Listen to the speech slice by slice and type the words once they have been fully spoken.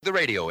The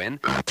radio in.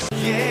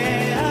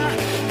 Yeah,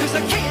 'cause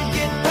I can't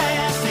get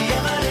past the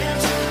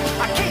evidence.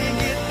 I can't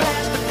get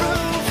past the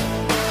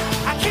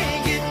proof. I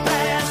can't get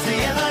past the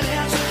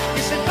evidence.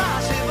 It's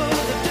impossible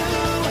to do.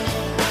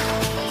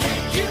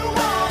 You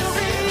want a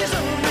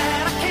reason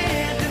that I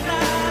can't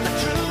deny the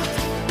truth.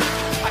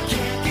 I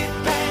can't get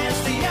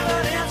past the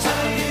evidence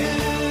of you.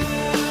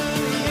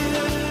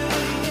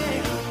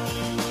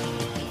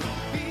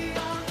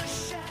 Beyond the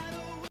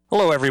shadow.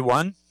 Hello,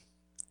 everyone.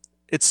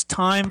 It's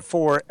time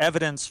for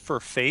Evidence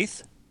for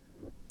Faith,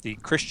 the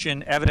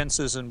Christian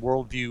Evidences and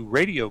Worldview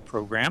radio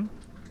program.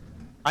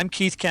 I'm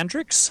Keith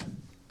Kendricks,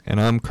 And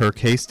I'm Kirk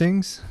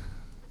Hastings.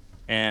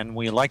 and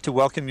we'd like to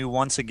welcome you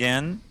once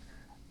again.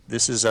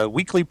 This is a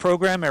weekly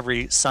program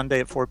every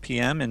Sunday at 4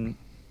 p.m. in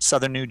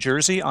southern New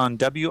Jersey on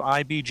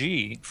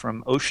WIBG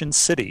from Ocean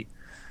City.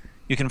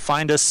 You can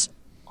find us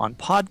on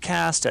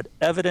podcast at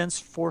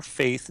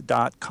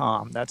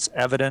evidenceforfaith.com. That's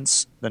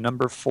evidence, the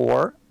number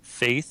 4,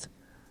 faith.com.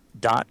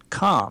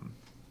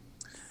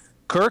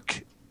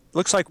 Kirk,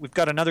 looks like we've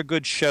got another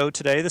good show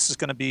today. This is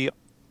going to be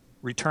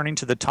returning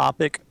to the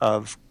topic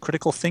of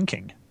critical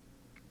thinking.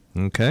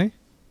 Okay.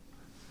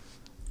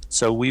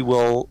 So we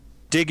will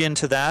dig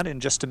into that in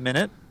just a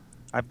minute.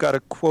 I've got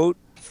a quote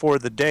for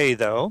the day,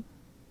 though.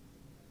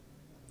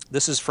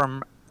 This is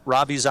from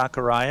Ravi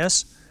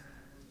Zacharias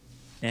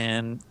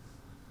and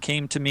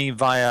came to me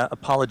via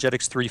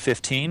Apologetics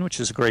 315, which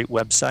is a great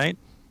website.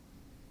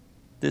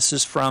 This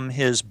is from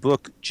his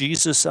book,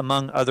 Jesus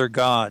Among Other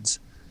Gods.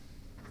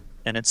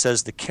 And it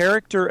says, the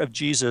character of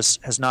Jesus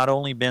has not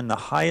only been the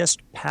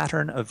highest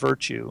pattern of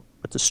virtue,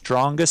 but the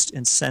strongest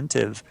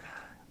incentive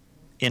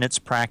in its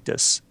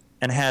practice,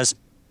 and has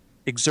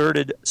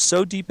exerted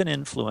so deep an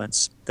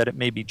influence that it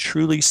may be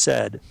truly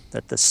said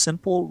that the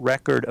simple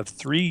record of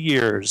 3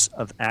 years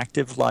of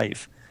active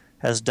life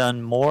has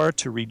done more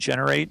to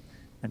regenerate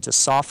and to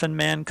soften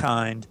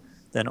mankind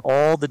than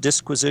all the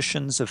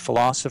disquisitions of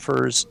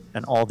philosophers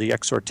and all the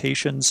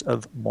exhortations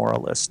of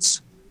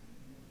moralists.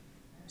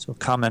 So a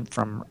comment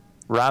from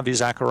Ravi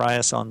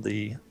Zacharias on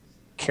the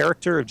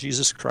character of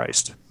Jesus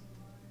Christ.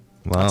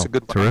 Wow. That's a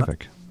good one.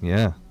 Terrific.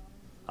 Yeah.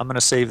 I'm going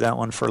to save that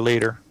one for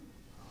later.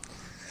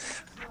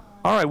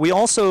 All right, we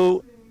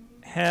also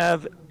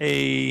have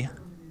a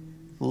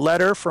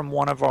letter from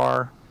one of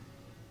our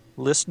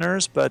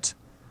listeners, but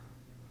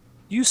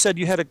you said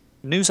you had a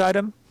news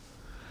item?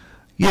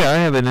 Yeah, I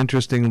have an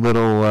interesting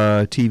little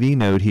TV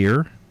note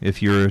here,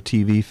 if you're a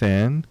TV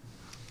fan.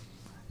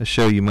 A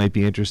show you might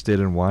be interested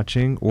in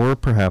watching, or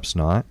perhaps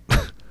not.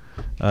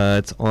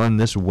 It's on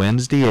this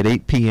Wednesday at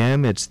 8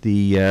 p.m. It's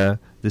the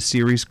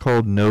series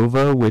called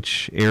Nova,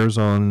 which airs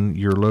on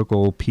your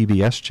local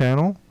PBS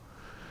channel.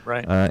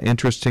 Right.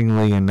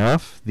 Interestingly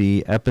enough,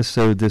 the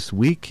episode this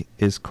week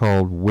is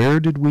called Where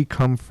Did We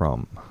Come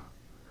From?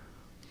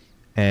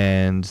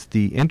 And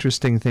the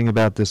interesting thing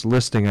about this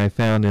listing I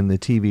found in the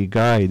TV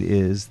guide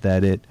is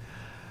that it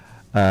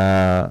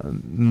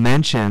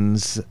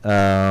mentions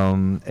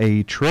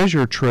a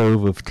treasure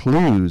trove of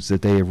clues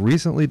that they have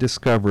recently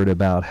discovered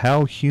about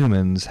how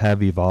humans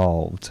have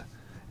evolved.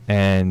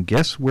 And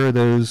guess where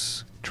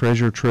those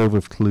treasure trove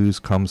of clues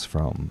comes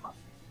from?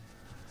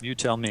 You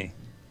tell me.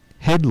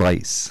 Head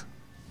lice.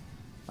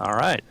 All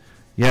right.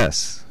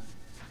 Yes.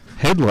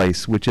 Head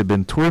lice, which have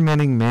been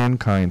tormenting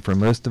mankind for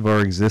most of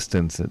our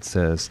existence, it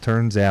says,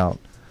 turns out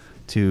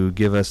to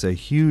give us a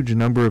huge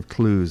number of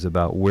clues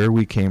about where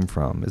we came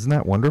from. Isn't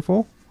that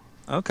wonderful?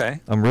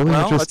 Okay. I'm really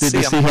Well, interested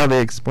let's to see how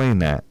they explain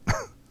that.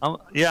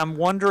 I'm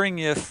wondering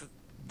if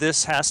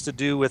this has to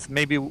do with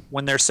maybe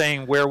when they're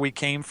saying where we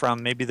came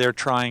from, maybe they're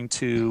trying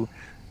to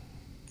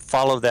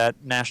follow that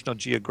National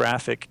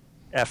Geographic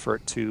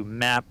effort to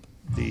map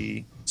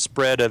the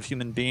spread of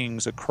human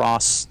beings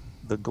across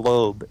the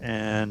globe,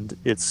 and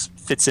it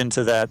fits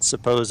into that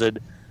supposed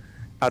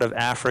out of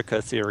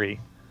Africa theory.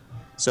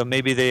 So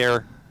maybe they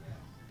are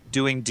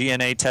doing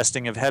DNA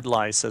testing of head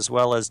lice as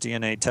well as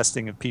DNA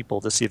testing of people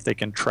to see if they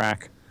can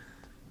track.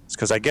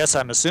 Because I guess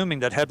I'm assuming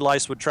that head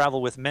lice would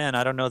travel with men.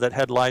 I don't know that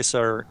head lice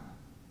are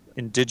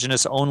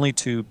indigenous only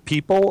to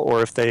people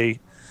or if they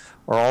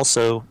are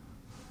also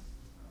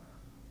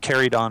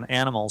carried on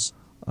animals.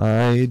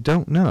 I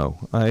don't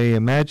know. I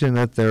imagine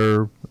that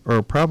there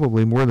are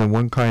probably more than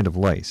one kind of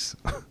lice.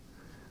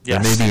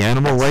 Yes. There may be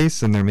animal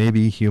lice and there may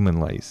be human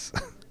lice.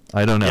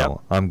 I don't know. Yep.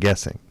 I'm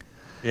guessing.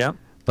 Yep.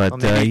 But Well,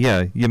 maybe-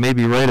 yeah, you may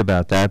be right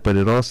about that. But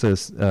it also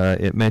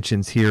it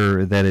mentions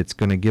here that it's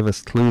going to give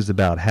us clues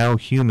about how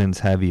humans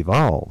have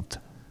evolved.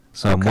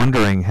 So I'm Okay.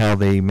 wondering how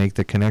they make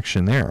the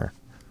connection there.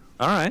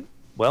 All right.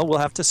 Well, we'll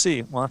have to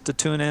see. We'll have to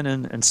tune in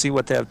and see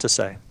what they have to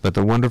say. But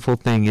the wonderful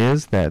thing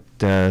is that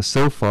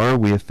so far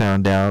we have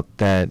found out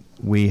that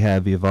we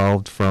have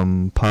evolved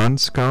from pond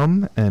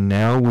scum, and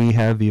now we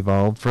have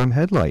evolved from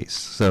head lice.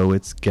 So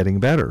it's getting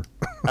better.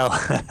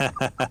 Oh.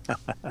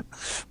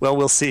 Well,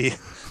 we'll see.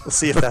 We'll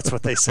see if that's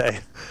what they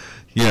say.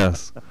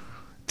 Yes.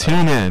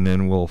 Tune in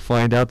and we'll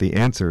find out the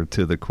answer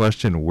to the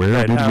question, where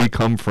Right, did how- we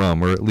come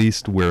from, or at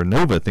least where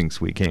Nova thinks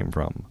we came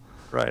from.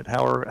 Right.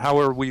 How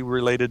are we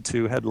related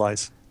to head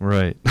lice?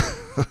 Right.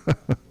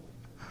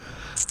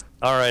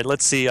 All right,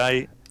 let's see.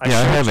 I I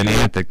have an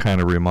aunt that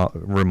kind of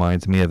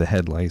reminds me of a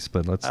head lice,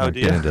 but let's Oh, not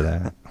do get you? into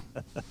that.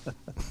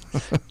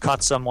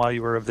 Caught some while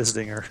you were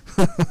visiting her.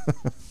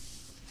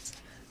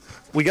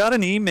 We got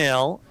an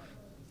email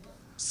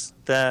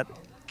that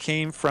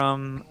came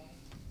from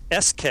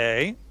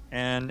SK,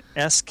 and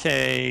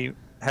SK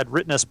had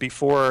written us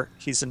before.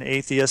 He's an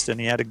atheist, and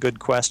he had a good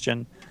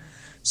question.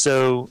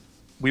 So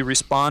we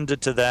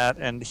responded to that,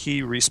 and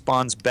he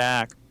responds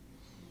back.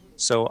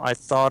 So I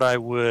thought I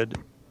would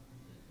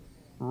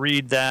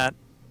read that.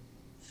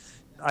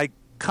 I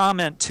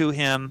comment to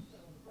him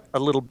a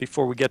little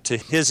before we get to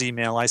his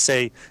email. I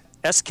say,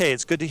 SK,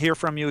 it's good to hear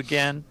from you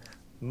again.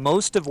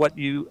 Most of what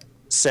you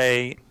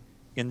say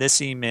in this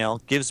email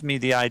gives me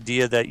the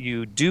idea that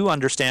you do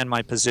understand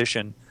my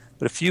position,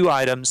 but a few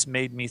items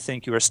made me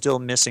think you are still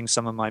missing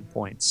some of my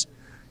points.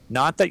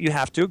 Not that you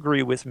have to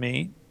agree with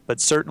me, but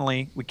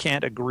certainly we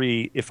can't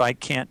agree if I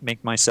can't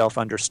make myself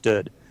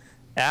understood.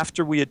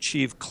 After we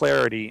achieve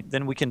clarity,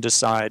 then we can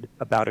decide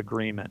about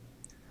agreement.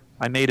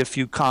 I made a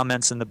few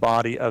comments in the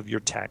body of your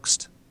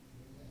text.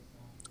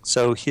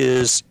 So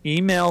his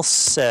email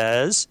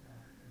says,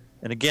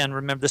 and again,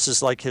 remember this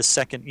is like his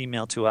second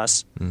email to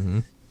us. Mm-hmm.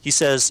 He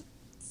says,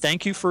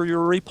 thank you for your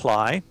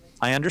reply.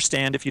 I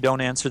understand if you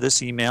don't answer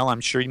this email,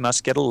 I'm sure you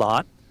must get a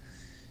lot.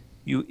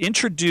 You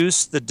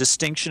introduce the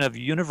distinction of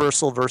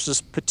universal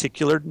versus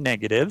particular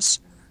negatives.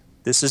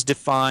 This is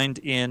defined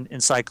in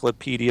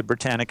Encyclopedia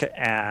Britannica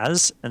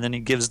as, and then he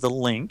gives the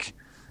link,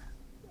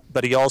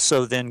 but he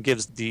also then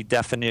gives the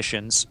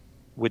definitions,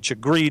 which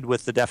agreed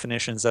with the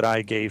definitions that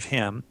I gave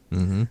him.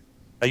 Mm-hmm.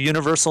 A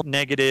universal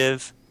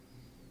negative,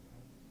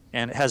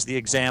 and it has the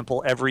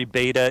example, every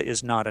beta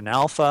is not an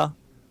alpha,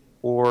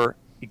 or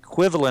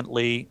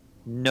equivalently,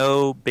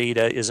 no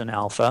beta is an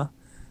alpha.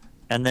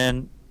 And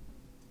then,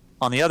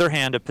 on the other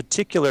hand, a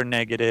particular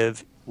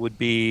negative would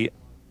be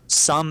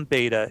some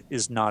beta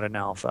is not an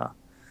alpha,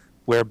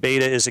 where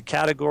beta is a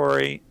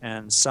category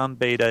and some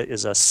beta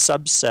is a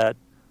subset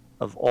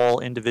of all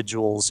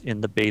individuals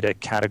in the beta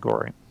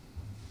category.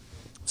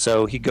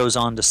 So he goes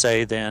on to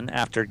say then,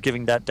 after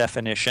giving that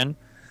definition,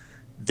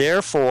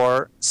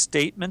 therefore,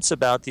 statements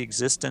about the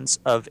existence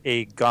of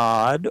a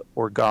God,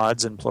 or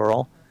gods in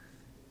plural,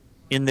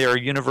 in their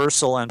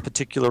universal and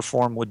particular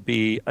form would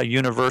be a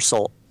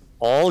universal,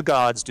 all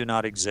gods do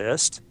not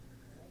exist.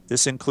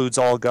 This includes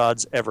all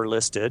gods ever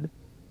listed.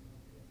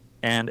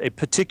 And a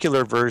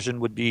particular version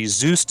would be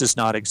Zeus does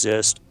not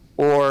exist,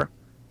 or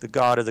the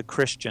God of the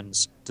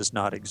Christians does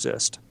not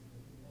exist.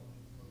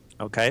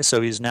 Okay,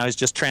 so he's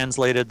just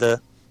translated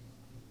the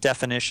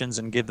definitions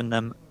and given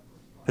them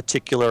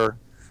particular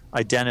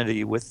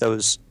identity with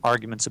those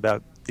arguments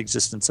about the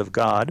existence of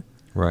God.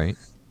 Right.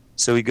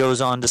 So he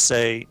goes on to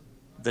say,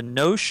 the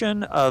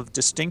notion of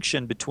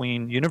distinction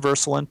between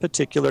universal and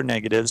particular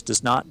negatives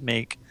does not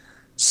make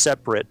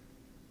separate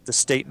the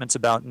statements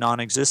about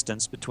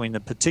non-existence between the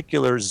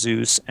particular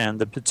Zeus and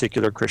the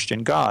particular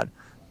Christian God.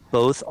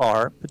 Both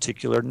are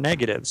particular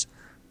negatives.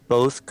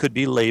 Both could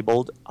be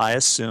labeled, I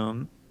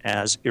assume,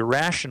 as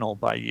irrational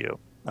by you.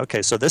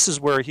 Okay, so this is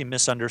where he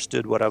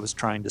misunderstood what I was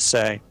trying to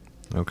say.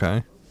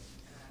 Okay.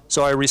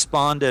 So I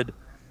responded,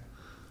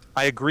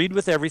 I agreed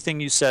with everything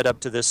you said up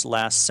to this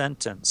last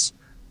sentence.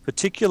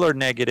 Particular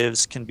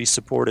negatives can be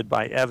supported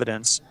by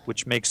evidence,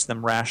 which makes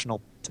them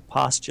rational to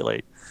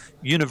postulate.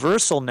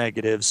 Universal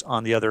negatives,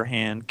 on the other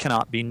hand,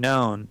 cannot be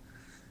known.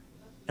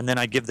 And then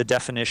I give the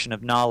definition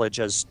of knowledge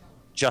as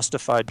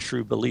justified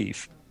true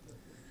belief.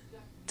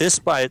 This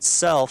by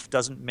itself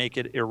doesn't make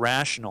it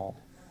irrational.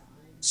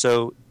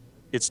 So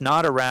it's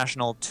not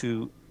irrational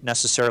to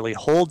necessarily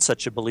hold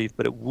such a belief,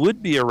 but it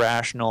would be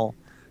irrational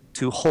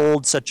to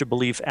hold such a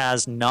belief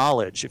as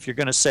knowledge. If you're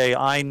going to say,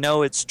 I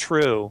know it's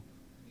true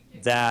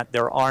that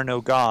there are no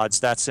gods,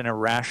 that's an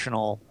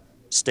irrational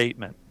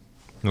statement.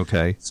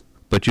 Okay.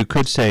 But you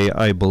could say,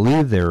 I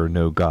believe there are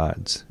no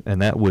gods,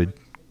 and that would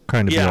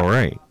kind of Yeah. be all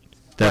right.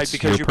 That's Right,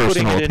 because your you're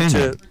putting personal it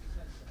opinion. into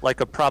like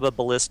a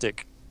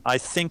probabilistic, I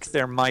think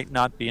there might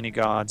not be any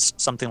gods,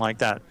 something like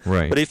that.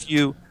 Right. But if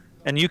you,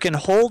 and you can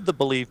hold the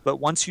belief, but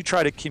once you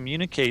try to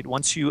communicate,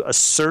 once you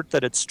assert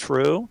that it's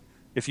true,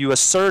 if you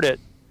assert it,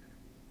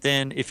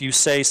 then if you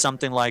say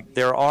something like,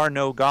 there are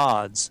no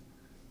gods,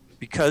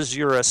 because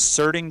you're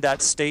asserting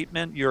that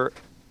statement, you're,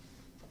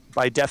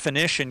 by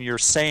definition, you're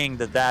saying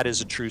that that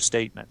is a true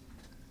statement.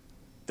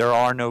 There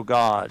are no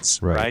gods,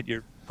 Right. right?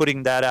 You're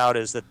putting that out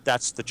as that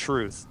that's the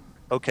truth.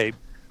 Okay,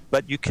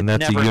 but you can And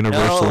that's never a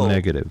universal know.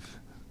 negative.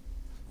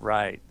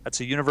 Right. That's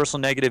a universal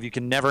negative. You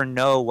can never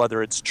know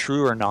whether it's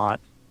true or not.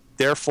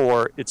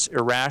 Therefore, it's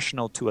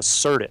irrational to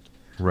assert it.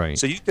 Right.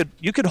 So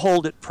you could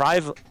hold it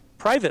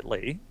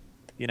privately.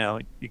 You know,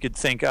 you could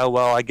think, oh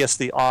well, I guess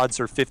the odds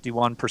are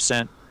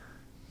 51%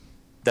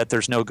 that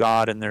there's no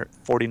God and they're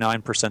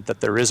 49%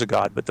 that there is a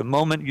God. But the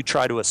moment you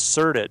try to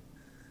assert it,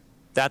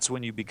 that's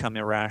when you become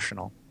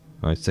irrational.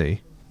 I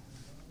see.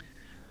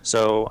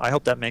 So I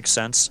hope that makes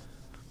sense.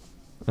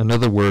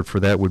 Another word for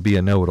that would be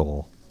a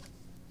know-it-all.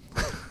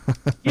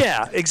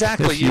 Yeah,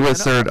 exactly. If you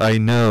assert, I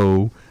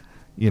know,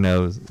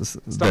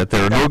 that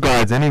there are no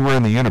gods anywhere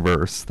in the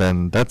universe,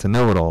 then that's a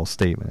know-it-all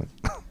statement.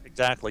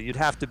 Exactly. You'd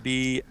have to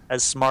be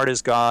as smart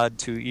as God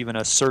to even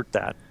assert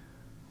that.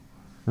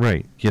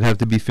 Right. You'd have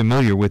to be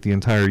familiar with the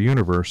entire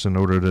universe in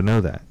order to know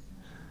that.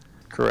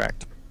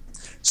 Correct.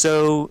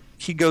 So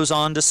he goes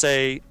on to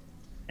say,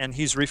 and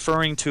he's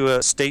referring to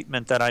a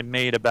statement that I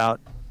made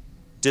about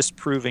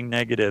disproving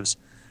negatives.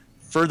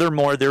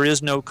 Furthermore, there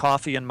is no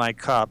coffee in my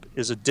cup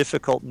is a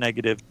difficult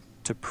negative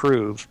to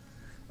prove.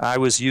 I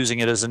was using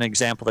it as an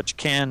example that you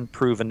can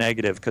prove a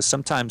negative, because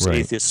sometimes Right.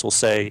 atheists will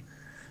say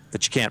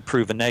that you can't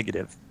prove a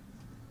negative.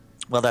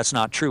 Well, that's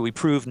not true. We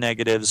prove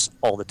negatives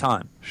all the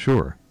time.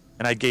 Sure.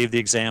 And I gave the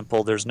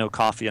example, there's no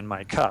coffee in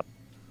my cup.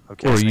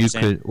 Okay, Or as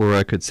an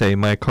I could say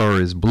my car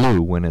is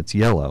blue when it's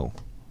yellow.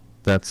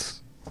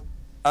 That's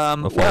a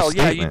false well,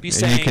 yeah, statement. you'd be And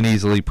saying, you can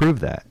easily prove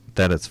that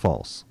it's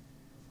false.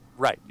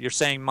 right, you're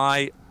saying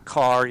my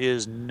car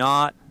is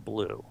not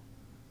blue.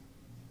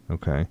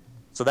 Okay.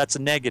 So that's a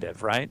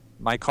negative, right?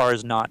 My car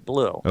is not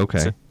blue. Okay,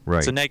 So right.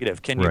 It's a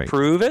negative. Can you Right.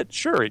 prove it?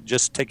 Sure.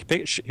 Just take a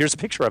picture. Here's a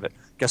picture of it.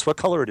 Guess what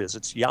color it is?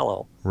 It's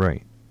yellow.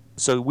 Right.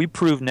 So we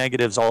prove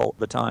negatives all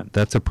the time.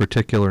 That's a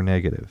particular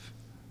negative.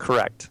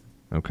 Correct.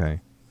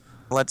 Okay.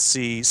 Let's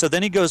see. So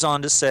then he goes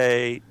on to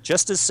say,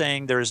 just as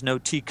saying there is no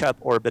teacup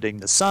orbiting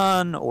the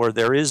sun or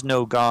there is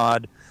no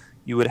God,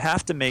 you would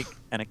have to make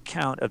an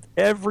account of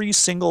every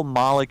single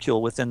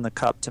molecule within the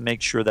cup to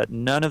make sure that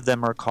none of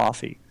them are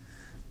coffee.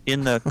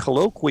 In the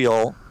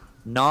colloquial,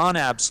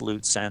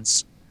 non-absolute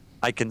sense,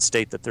 I can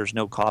state that there's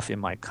no coffee in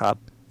my cup,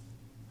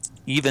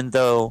 even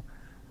though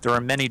there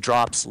are many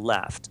drops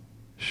left.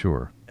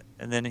 Sure.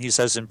 And then he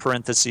says in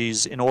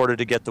parentheses, in order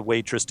to get the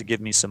waitress to give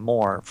me some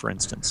more, for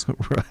instance.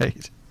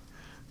 Right.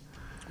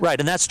 Right,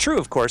 and that's true,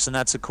 of course, and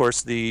that's, of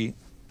course, the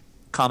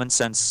common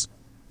sense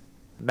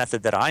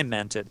method that I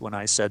meant it when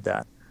I said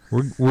that.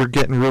 We're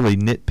getting really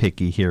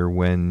nitpicky here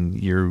when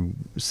you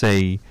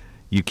say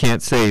you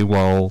can't say,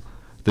 well,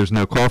 there's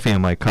no coffee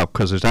in my cup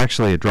because there's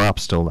actually a drop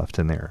still left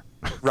in there.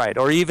 Right,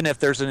 or even if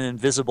there's an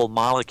invisible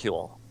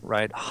molecule,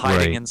 right, hiding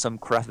Right. in some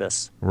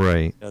crevice.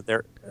 Right.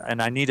 There,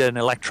 and I need an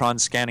electron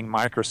scanning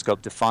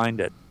microscope to find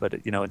it, but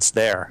it's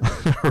there,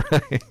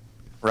 Right.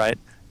 right?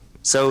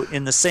 So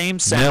in the same Now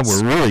sense,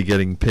 we're really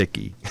getting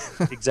picky.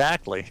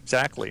 exactly.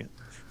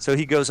 So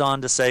he goes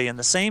on to say, in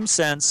the same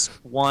sense,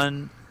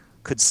 one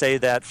could say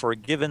that for a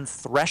given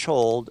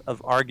threshold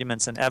of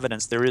arguments and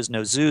evidence, there is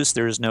no Zeus,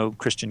 there is no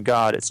Christian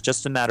God. It's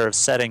just a matter of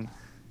setting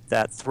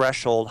that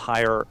threshold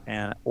higher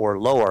or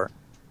lower.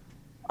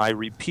 I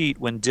repeat,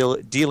 when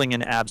dealing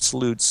in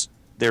absolutes,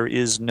 there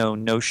is no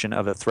notion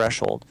of a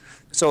threshold.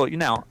 So,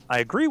 I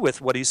agree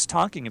with what he's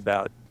talking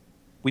about.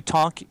 We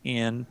talk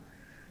in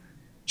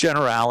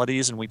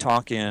generalities and we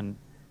talk in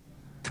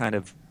kind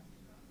of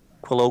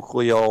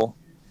colloquial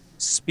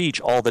speech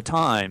all the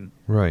time.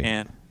 Right.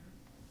 And,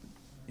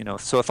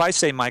 so if I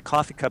say my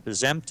coffee cup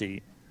is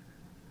empty,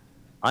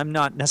 I'm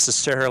not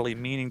necessarily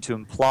meaning to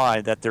imply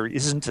that there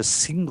isn't a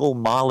single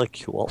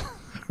molecule.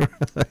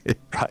 Right.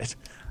 Right.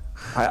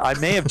 I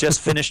may have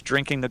just finished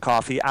drinking the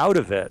coffee out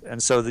of it.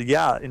 And so,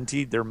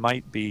 indeed, there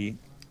might be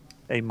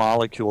a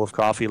molecule of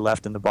coffee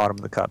left in the bottom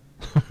of the cup.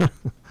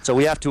 So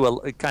we have to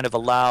kind of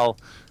allow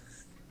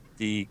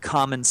the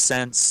common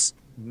sense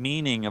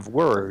meaning of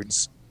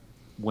words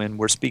when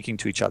we're speaking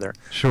to each other.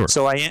 Sure.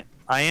 So I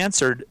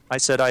answered, I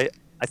said, I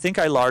think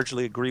I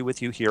largely agree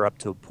with you here up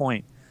to a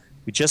point.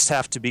 We just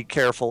have to be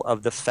careful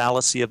of the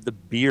fallacy of the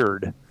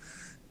beard.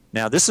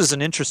 Now, this is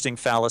an interesting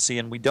fallacy,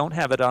 and we don't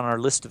have it on our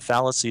list of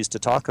fallacies to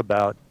talk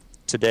about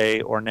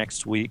today or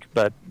next week,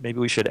 but maybe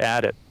we should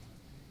add it.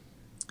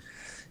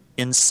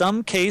 In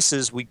some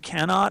cases, we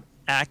cannot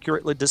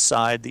accurately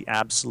decide the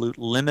absolute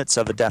limits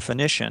of a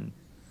definition,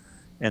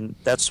 and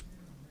that's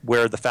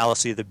where the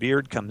fallacy of the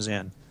beard comes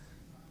in.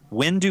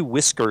 When do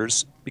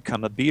whiskers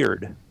become a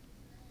beard?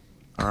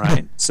 All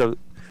right. So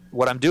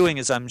what I'm doing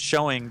is I'm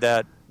showing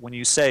that when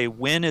you say,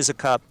 when is a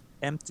cup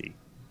empty,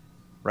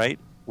 right?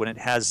 When it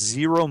has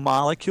zero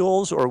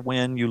molecules, or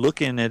when you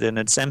look in it and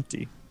it's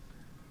empty,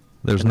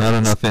 There's not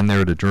enough in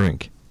there to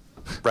drink.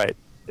 right?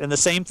 And the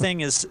same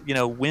thing is,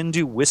 when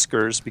do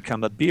whiskers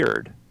become a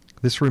beard?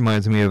 This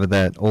reminds me of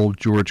that old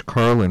George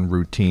Carlin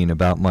routine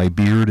about my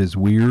beard is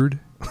weird.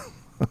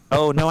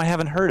 Oh, no, I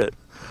haven't heard it.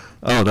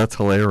 Oh, that's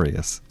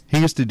hilarious. He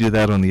used to do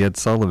that on the Ed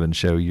Sullivan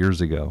Show years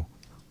ago.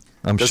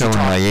 I'm Does he showing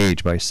talk- my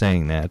age by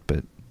saying that,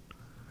 but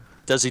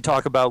Does he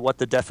talk about what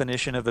the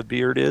definition of a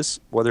beard is,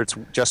 whether it's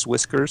just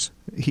whiskers?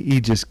 he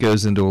just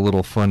goes into a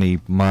little funny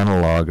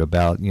monologue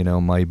about,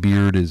 my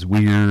beard is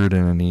weird,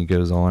 and then he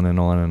goes on and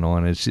on and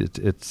on.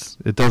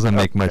 It doesn't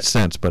make much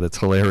sense, but it's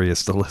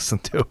hilarious to listen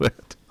to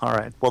it. All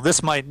right. Well,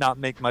 this might not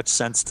make much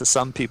sense to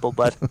some people,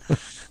 but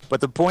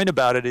but the point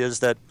about it is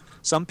that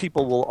some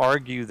people will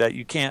argue that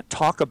you can't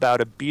talk about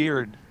a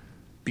beard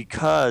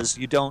because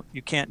you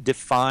can't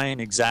define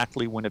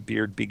exactly when a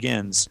beard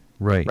begins.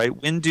 Right. Right?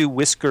 When do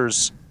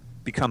whiskers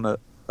become a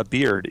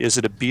beard? Is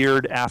it a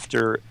beard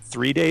after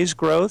 3 days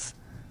growth,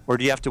 or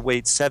do you have to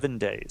wait 7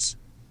 days?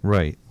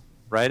 Right.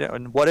 Right?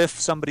 And what if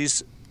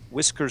somebody's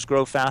whiskers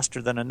grow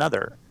faster than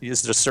another?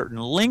 Is it a certain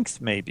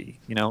length maybe?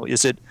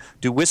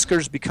 Do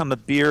whiskers become a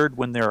beard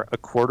when they're a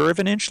quarter of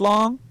an inch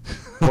long?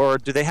 Or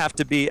do they have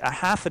to be a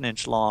half an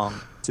inch long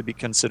to be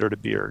considered a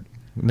beard?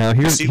 Now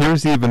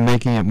here's even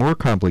making it more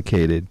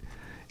complicated.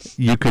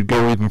 You could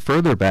go even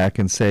further back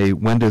and say,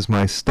 when does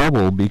my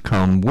stubble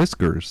become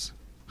whiskers?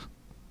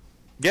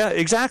 Yeah,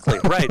 exactly.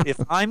 Right. If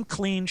I'm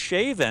clean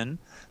shaven,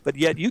 but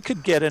yet you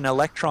could get an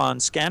electron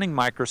scanning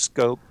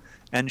microscope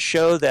and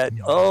show that,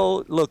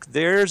 oh, look,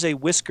 there's a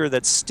whisker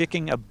that's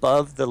sticking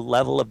above the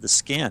level of the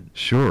skin.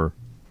 Sure.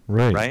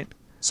 Right. Right?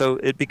 So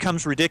it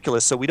becomes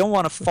ridiculous. So we don't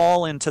want to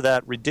fall into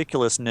that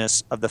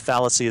ridiculousness of the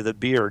fallacy of the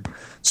beard.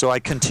 So I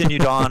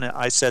continued on.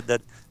 I said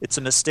that it's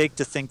a mistake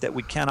to think that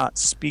we cannot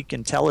speak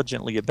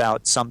intelligently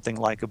about something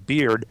like a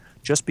beard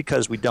just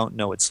because we don't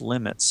know its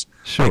limits.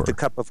 Sure. Like the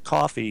cup of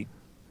coffee,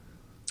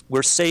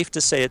 we're safe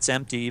to say it's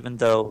empty even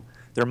though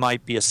there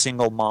might be a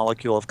single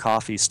molecule of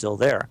coffee still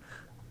there.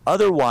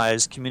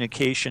 Otherwise,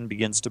 communication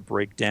begins to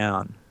break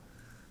down.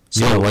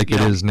 So, yeah, like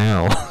it is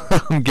now.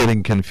 I'm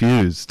getting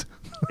confused.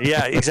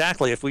 Yeah,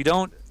 exactly. If we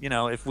don't,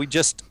 if we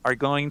just are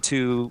going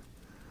to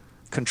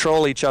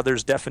control each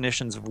other's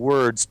definitions of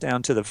words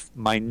down to the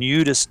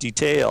minutest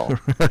detail,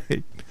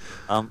 Right.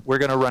 We're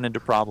going to run into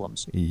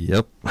problems.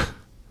 Yep.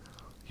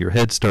 Your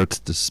head starts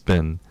to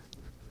spin.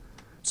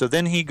 So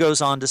then he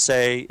goes on to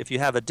say, if you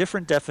have a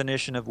different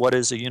definition of what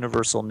is a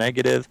universal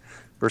negative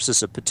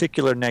versus a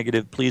particular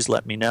negative, please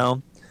let me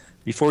know.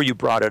 Before you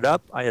brought it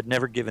up, I had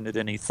never given it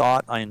any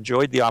thought. I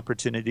enjoyed the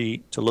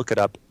opportunity to look it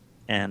up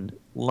and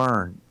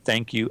learn.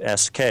 Thank you,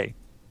 SK.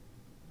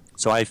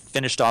 So I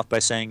finished off by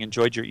saying,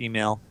 enjoyed your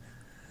email,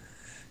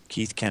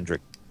 Keith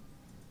Kendrick.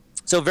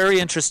 So very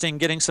interesting,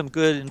 getting some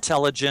good,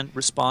 intelligent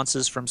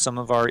responses from some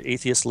of our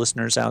atheist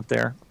listeners out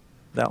there.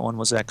 That one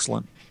was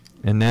excellent.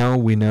 And now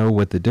we know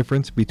what the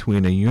difference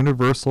between a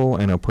universal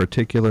and a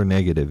particular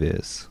negative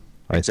is,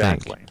 I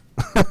Exactly.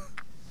 think.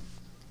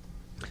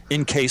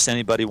 In case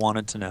anybody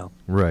wanted to know.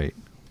 Right.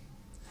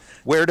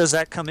 Where does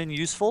that come in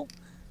useful?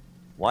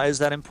 Why is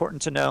that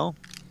important to know?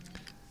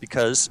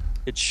 Because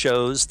it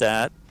shows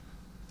that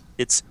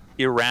it's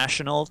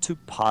irrational to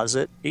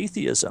posit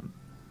atheism.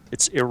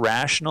 It's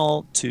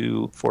irrational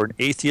for an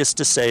atheist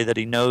to say that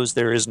he knows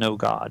there is no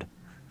God,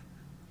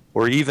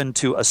 or even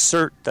to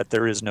assert that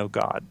there is no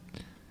God.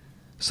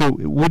 So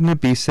wouldn't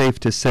it be safe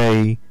to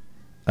say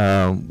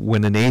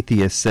when an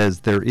atheist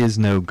says there is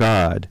no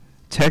God,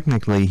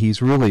 technically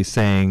he's really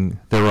saying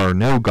there are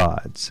no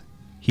gods.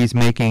 He's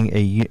making,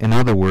 in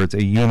other words,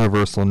 a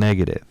universal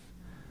negative.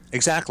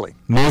 Exactly.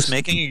 Most- He's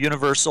making a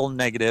universal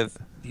negative.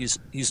 He's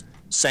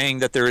saying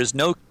that there is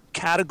no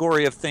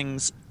category of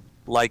things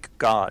like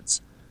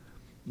gods.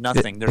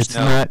 Nothing. It's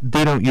not.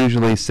 They don't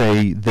usually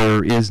say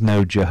there is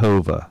no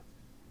Jehovah,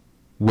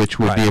 which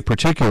would be Right. a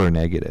particular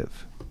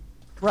negative.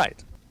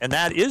 Right. And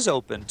that is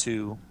open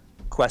to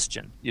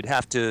question. You'd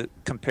have to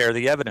compare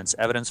the evidence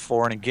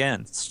for and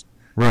against,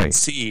 Right.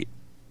 and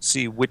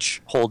see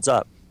which holds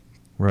up.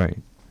 Right.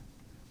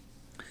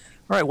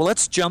 All right, well,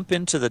 let's jump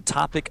into the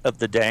topic of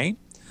the day.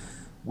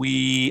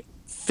 We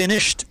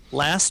finished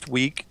last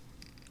week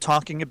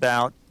talking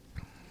about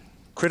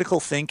critical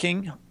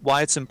thinking,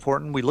 why it's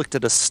important. We looked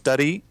at a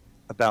study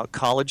about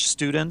college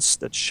students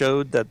that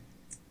showed that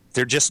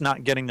they're just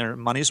not getting their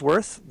money's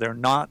worth. They're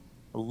not,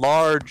 a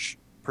large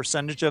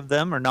percentage of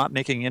them are not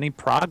making any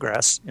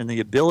progress in the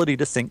ability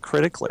to think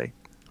critically.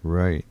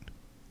 Right.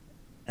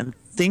 And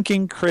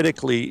thinking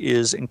critically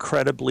is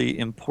incredibly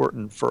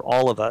important for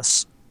all of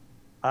us.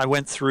 I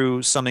went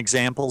through some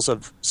examples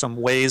of some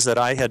ways that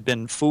I had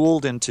been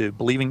fooled into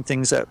believing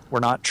things that were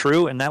not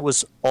true, and that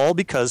was all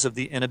because of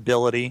the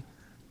inability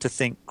to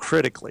think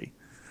critically.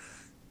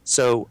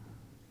 So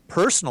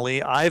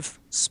personally, I've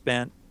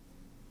spent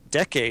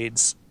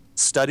decades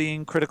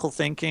studying critical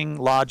thinking,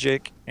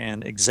 logic,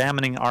 and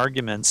examining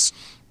arguments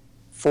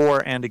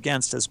for and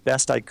against as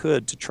best I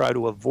could to try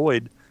to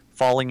avoid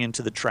falling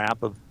into the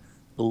trap of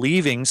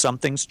believing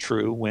something's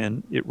true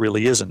when it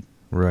really isn't.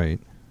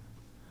 Right.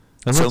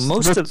 And So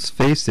let's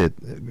face it,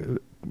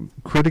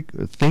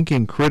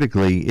 thinking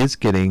critically is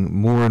getting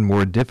more and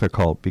more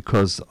difficult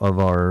because of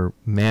our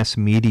mass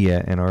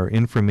media and our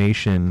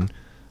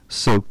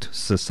information-soaked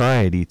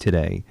society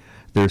today.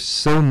 There's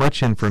so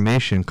much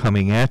information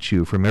coming at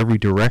you from every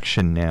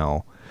direction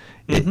now.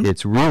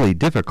 It's really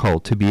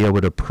difficult to be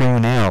able to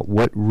prune out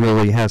what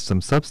really has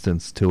some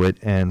substance to it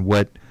and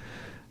what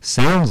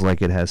sounds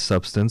like it has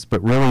substance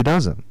but really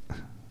doesn't.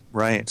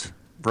 Right,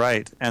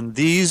 right. And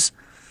these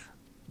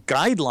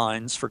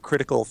guidelines for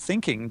critical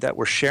thinking that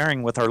we're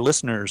sharing with our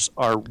listeners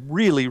are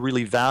really,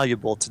 really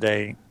valuable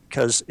today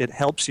because it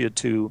helps you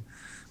to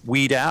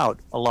weed out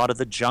a lot of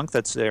the junk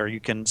that's there. You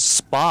can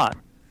spot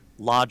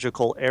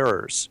logical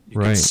errors. You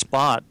can Right.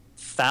 spot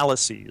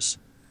fallacies.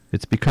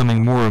 It's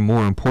becoming more and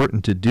more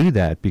important to do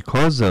that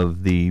because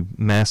of the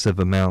massive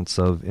amounts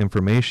of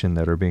information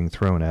that are being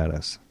thrown at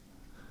us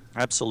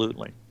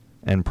Absolutely.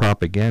 and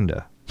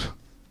propaganda.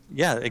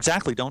 Yeah,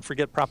 exactly. Don't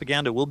forget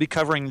propaganda. We'll be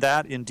covering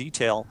that in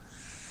detail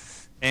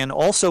And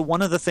also,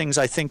 one of the things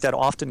I think that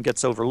often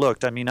gets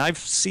overlooked, I mean, I've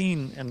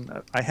seen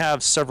and I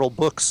have several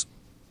books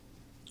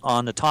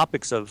on the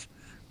topics of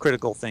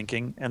critical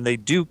thinking, and they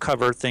do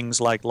cover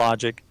things like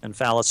logic and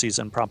fallacies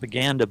and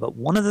propaganda. But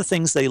one of the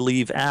things they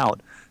leave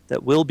out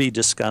that we'll be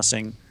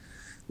discussing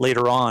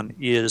later on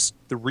is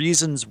the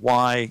reasons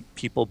why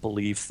people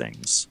believe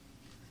things.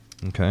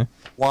 Okay.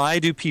 Why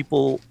do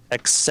people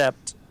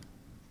accept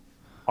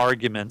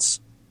arguments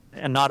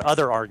and not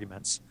other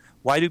arguments?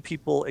 Why do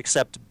people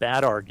accept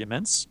bad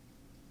arguments?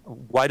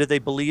 Why do they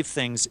believe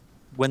things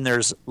when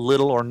there's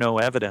little or no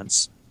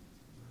evidence?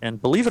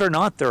 And believe it or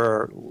not, there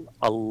are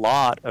a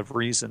lot of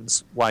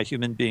reasons why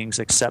human beings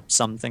accept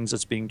some things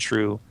as being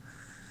true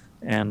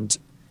and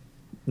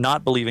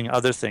not believing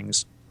other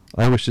things.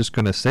 I was just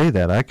going to say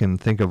that. I can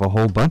think of a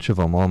whole bunch of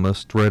them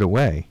almost right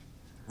away.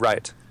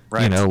 Right,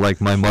 right. You know,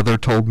 like my mother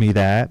told me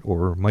that,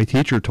 or my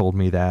teacher told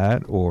me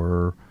that,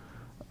 or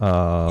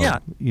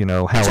you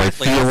know, how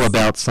exactly. I feel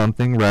about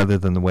something rather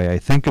than the way I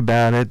think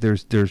about it.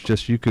 There's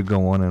just, you could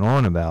go on and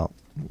on about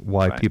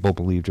why Right. people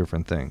believe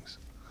different things.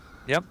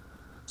 Yep.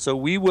 So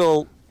we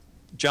will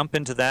jump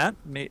into that.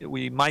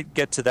 We might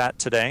get to that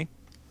today.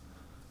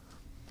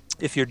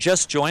 If you're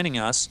just joining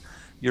us,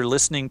 you're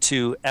listening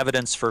to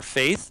Evidence for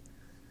Faith.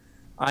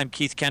 I'm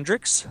Keith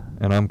Kendricks,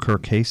 And I'm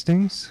Kirk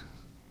Hastings.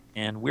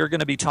 and we're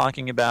going to be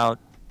talking about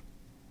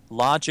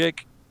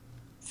logic,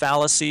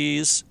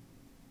 fallacies,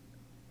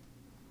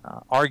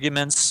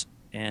 arguments,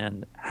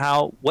 and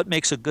what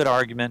makes a good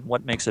argument,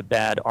 what makes a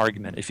bad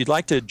argument. If you'd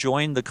like to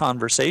join the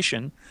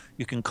conversation,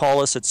 you can call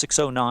us at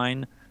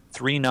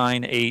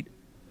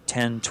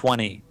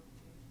 609-398-1020.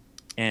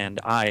 And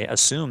I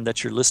assume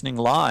that you're listening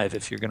live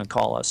if you're going to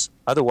call us.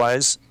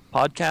 Otherwise,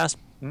 podcast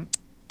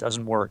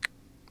doesn't work.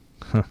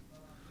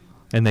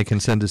 And they can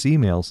send us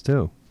emails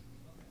too.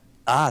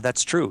 Ah,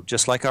 that's true.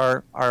 Just like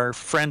our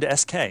friend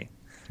SK.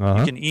 Uh-huh.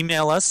 You can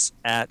email us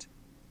at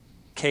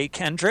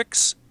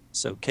kkendricks,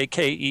 so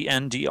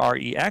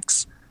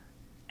KKENDREX,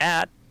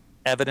 at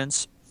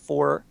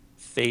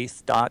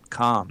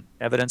evidenceforfaith.com.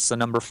 Evidence, the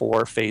number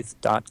 4,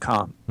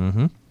 faith.com.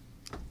 Mm-hmm.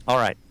 All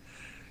right.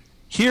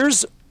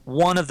 Here's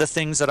one of the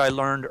things that I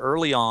learned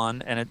early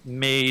on, and it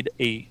made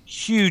a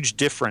huge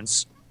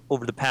difference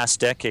over the past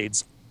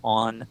decades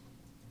on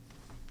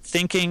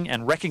thinking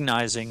and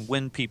recognizing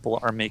when people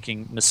are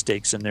making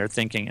mistakes in their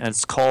thinking. And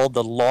it's called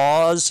the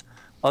laws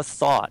of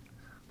thought,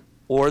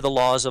 or the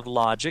laws of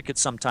logic,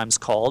 it's sometimes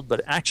called,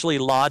 but actually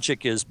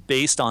logic is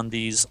based on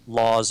these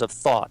laws of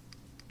thought.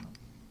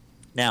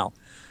 Now,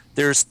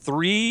 there's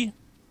 3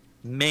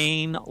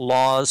 main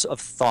laws of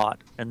thought,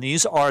 and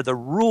these are the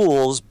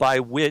rules by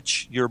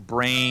which your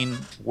brain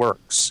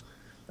works.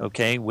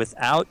 Okay?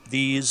 Without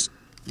these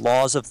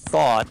laws of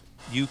thought,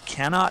 you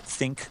cannot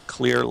think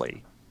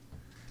clearly,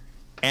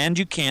 and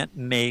you can't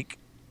make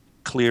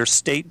clear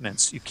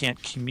statements. You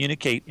can't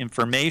communicate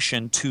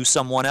information to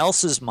someone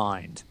else's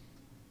mind.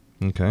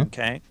 Okay.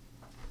 Okay?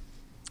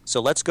 So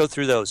let's go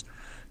through those.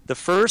 The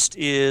first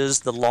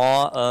is the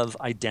law of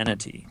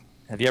identity.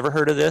 Have you ever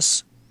heard of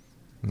this?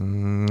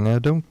 I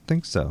don't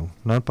think so.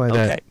 Not by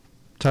that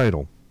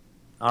title.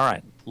 All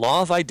right.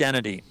 Law of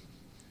identity.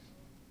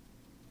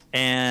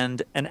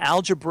 And an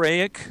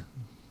algebraic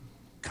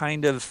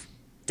kind of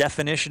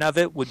definition of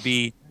it would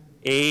be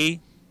A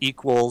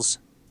equals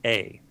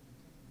A.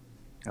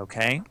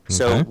 Okay?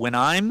 So Okay. when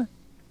I'm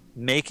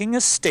making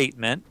a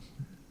statement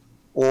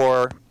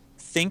or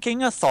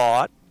thinking a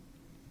thought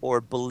or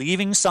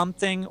believing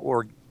something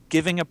or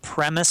giving a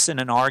premise in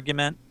an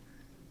argument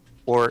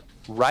or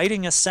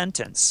writing a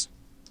sentence,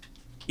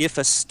 if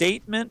a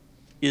statement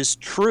is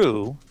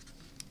true,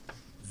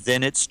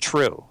 then it's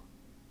true.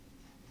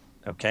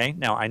 Okay?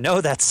 Now, I know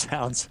that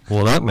sounds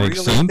Well, that makes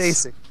really sense.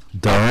 basic.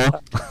 Duh.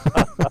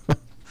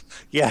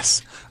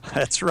 Yes,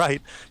 that's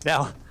right.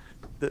 Now,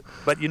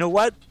 but you know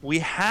what? We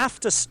have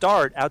to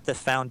start at the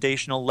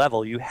foundational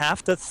level. You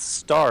have to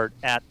start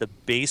at the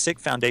basic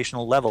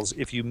foundational levels.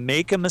 If you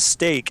make a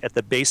mistake at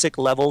the basic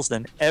levels,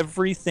 then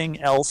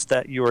everything else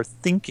that you're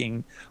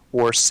thinking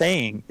or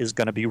saying is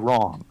going to be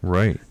wrong.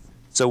 Right.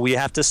 So we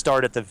have to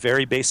start at the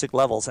very basic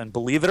levels. And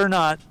believe it or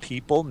not,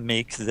 people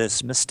make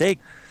this mistake.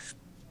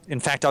 In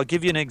fact, I'll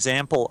give you an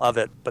example of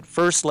it. But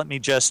first, let me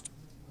just,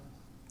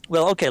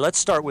 let's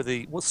start with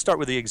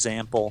the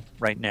example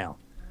right now.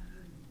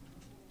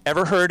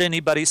 Ever heard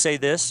anybody say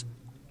this?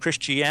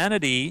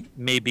 Christianity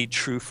may be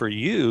true for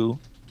you,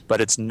 but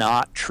it's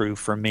not true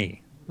for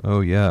me.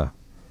 Oh, yeah.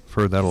 I've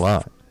heard that a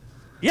lot.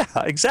 Yeah,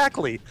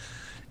 exactly.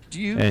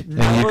 Do you And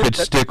know you could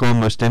that- stick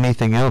almost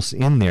anything else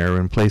in there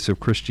in place of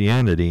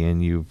Christianity,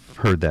 and you've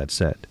heard that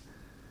said.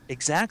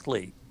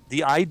 Exactly.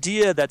 The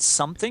idea that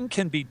something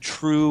can be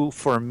true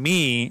for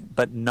me,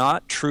 but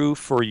not true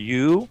for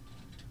you,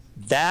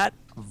 that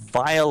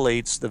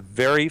violates the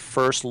very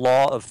first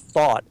law of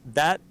thought.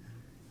 That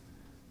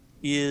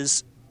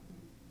is,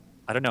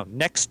 I don't know,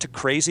 next to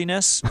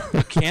craziness.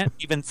 You can't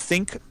even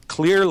think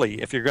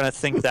clearly if you're going to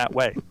think that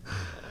way.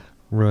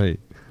 Right.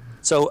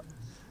 So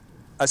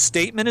a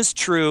statement is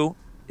true.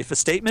 If a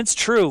statement's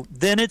true,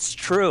 then it's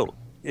true.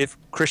 If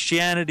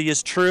Christianity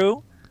is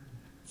true,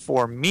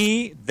 for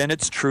me, then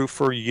it's true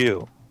for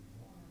you.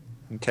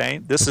 Okay?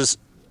 This is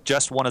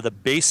just one of the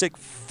basic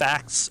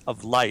facts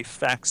of life,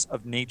 facts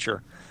of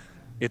nature.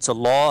 It's a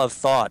law of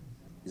thought.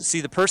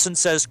 See, the person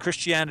says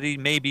Christianity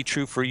may be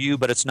true for you,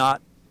 but it's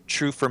not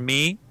true for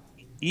me.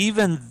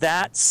 Even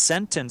that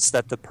sentence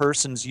that the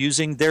person's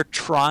using, they're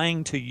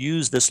trying to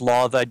use this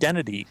law of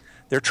identity.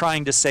 They're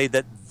trying to say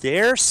that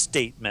their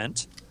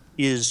statement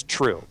is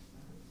true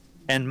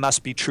and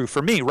must be true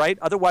for me, right?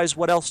 Otherwise,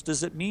 what else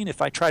does it mean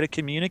if I try to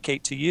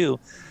communicate to you?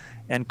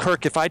 And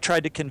Kirk, if I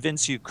tried to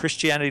convince you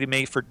Christianity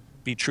may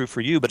be true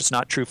for you, but it's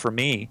not true for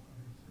me,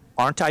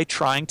 aren't I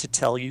trying to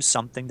tell you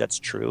something that's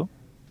true?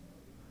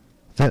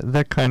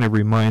 That kind of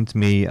reminds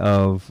me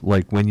of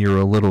like when you're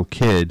a little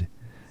kid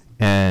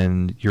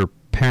and your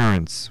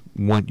parents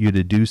want you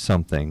to do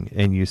something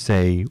and you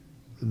say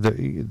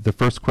the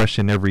first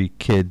question every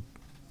kid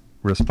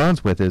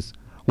responds with is,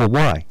 well,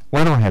 why?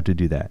 Why do I have to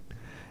do that?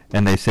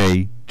 And they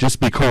say, just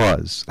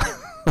because.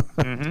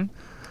 Mm-hmm.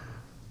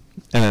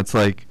 And it's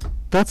like,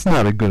 that's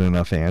not a good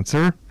enough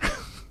answer.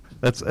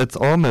 It's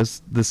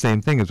almost the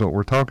same thing as what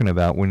we're talking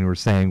about when we're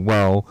saying,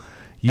 well,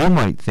 you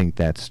might think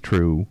that's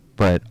true,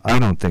 but I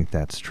don't think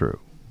that's true.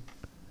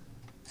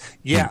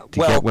 Yeah,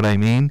 Do you get what I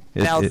mean?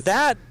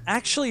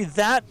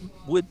 That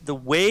would, the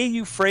way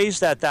you phrase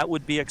that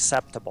would be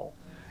acceptable.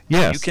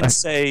 Yes. You can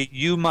say,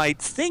 you might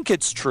think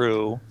it's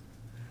true,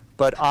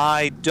 but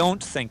I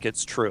don't think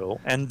it's true.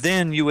 And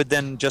then you would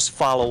then just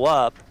follow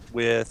up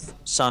with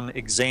some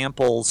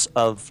examples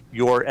of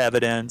your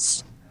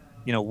evidence,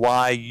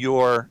 why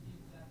your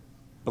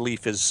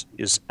belief is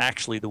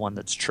actually the one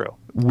that's true.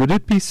 Would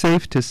it be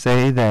safe to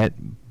say that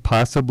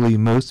possibly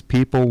most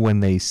people, when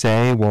they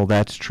say, well,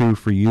 that's true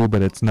for you,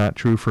 but it's not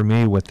true for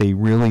me, what they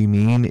really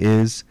mean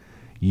is,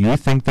 you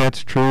think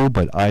that's true,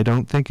 but I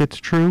don't think it's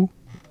true?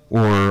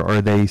 Or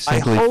are they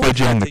simply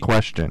fudging the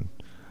question?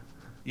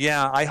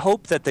 Yeah, I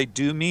hope that they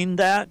do mean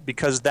that,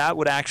 because that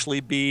would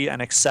actually be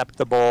an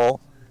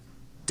acceptable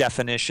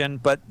definition,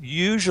 but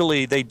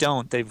usually they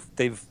don't.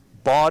 They've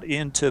bought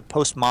into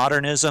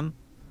postmodernism.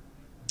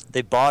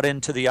 They bought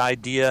into the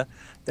idea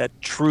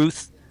that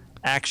truth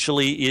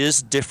actually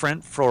is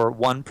different for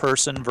one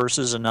person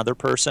versus another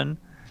person,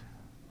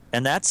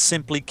 and that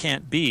simply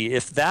can't be.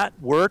 If that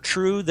were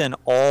true, then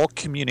all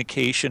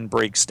communication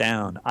breaks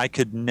down. I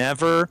could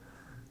never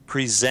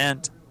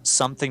present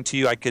something to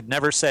you. I could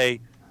never say,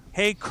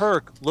 hey,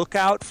 Kirk, look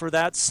out for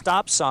that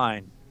stop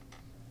sign,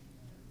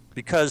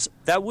 because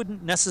that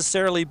wouldn't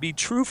necessarily be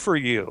true for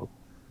you.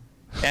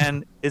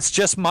 And it's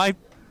just my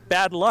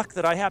bad luck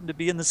that I happen to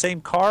be in the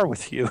same car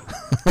with you.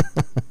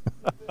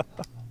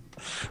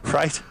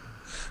 Right?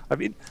 I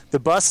mean, the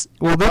bus...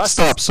 Well, that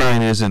stop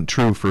sign isn't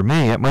true for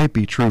me. It might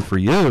be true for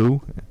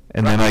you.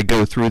 And then I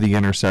go through the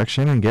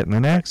intersection and get in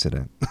an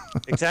accident.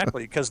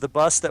 Exactly, because the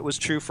bus that was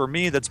true for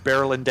me that's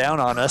barreling down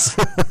on us...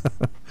 It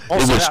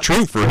was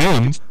true for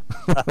him.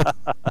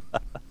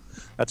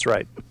 That's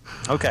right.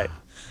 Okay.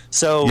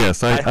 So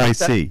yes, I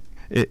see.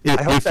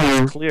 I hope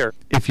that's clear.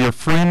 If you're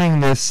framing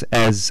this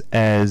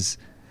as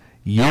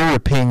your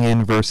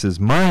opinion versus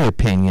my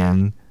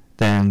opinion,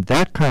 then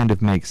that kind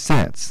of makes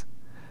sense.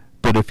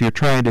 But if you're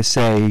trying to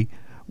say,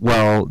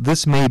 well,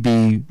 this may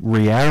be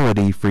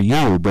reality for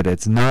you, but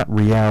it's not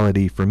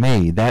reality for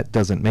me, that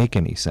doesn't make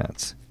any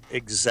sense.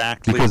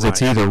 Exactly. Because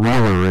it's either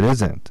real or it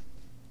isn't.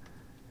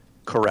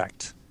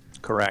 Correct.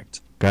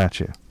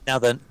 Gotcha. Now,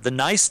 the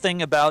nice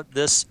thing about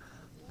this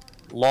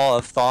law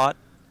of thought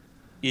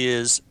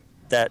is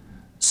that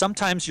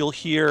sometimes you'll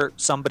hear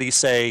somebody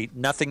say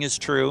nothing is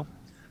true,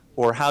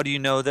 or how do you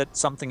know that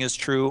something is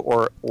true,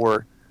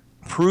 or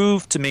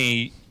prove to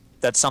me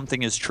that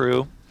something is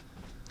true.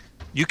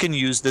 You can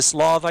use this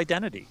law of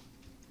identity.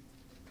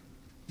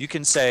 You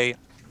can say,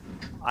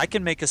 I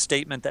can make a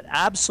statement that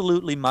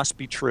absolutely must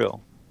be true.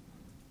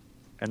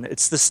 And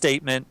it's the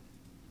statement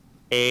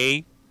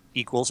A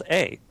equals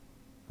A.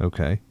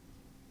 Okay.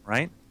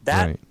 Right?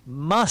 That Right.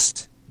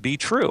 must be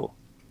true.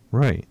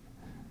 Right.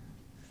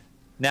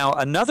 Now,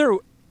 another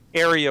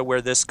area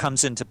where this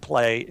comes into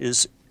play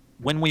is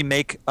when we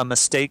make a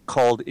mistake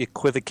called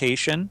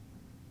equivocation.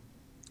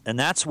 And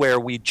that's where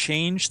we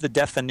change the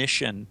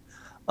definition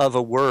of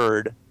a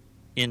word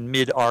in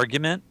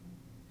mid-argument.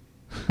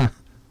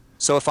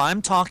 So if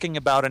I'm talking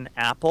about an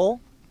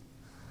apple,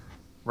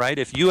 right,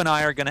 if you and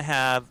I are going to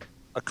have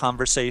a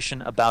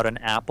conversation about an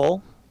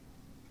apple,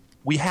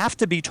 we have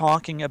to be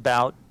talking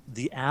about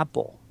the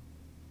apple,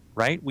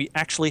 right? We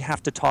actually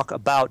have to talk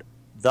about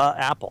the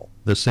apple.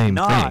 The same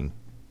thing.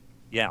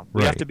 Yeah,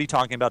 we have Right. to be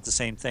talking about the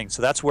same thing.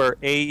 So that's where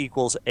A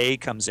equals A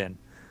comes in.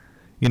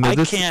 You know,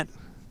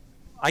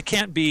 I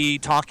can't be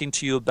talking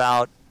to you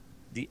about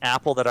the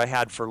apple that I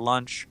had for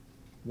lunch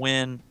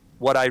when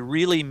what I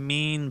really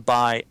mean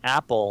by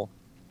apple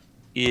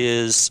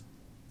is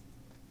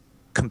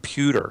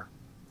computer,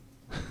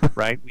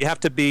 right? We have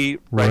to be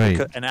Right.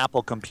 an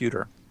Apple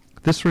computer.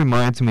 This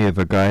reminds me of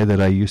a guy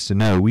that I used to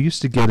know. We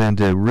used to get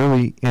into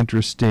really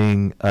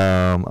interesting,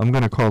 I'm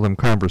going to call them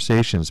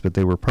conversations, but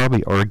they were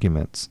probably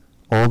arguments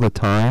all the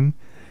time,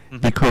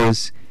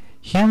 because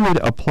he would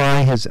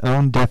apply his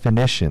own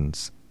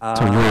definitions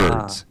to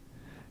words.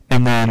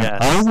 And then Yes.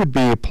 I would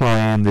be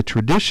applying the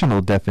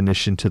traditional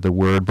definition to the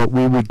word, but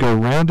we would go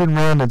round and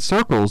round in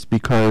circles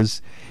because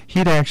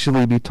he'd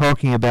actually be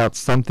talking about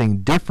something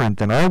different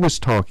than I was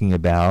talking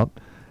about,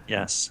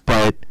 Yes.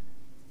 but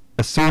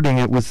asserting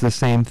it was the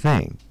same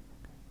thing.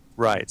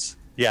 Right.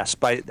 Yes.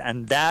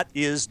 And that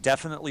is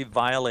definitely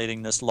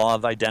violating this law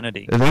of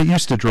identity. And that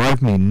used to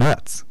drive me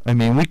nuts. I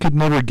mean, we could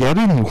never get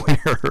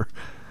anywhere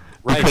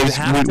Right, you because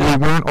have we to-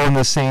 weren't on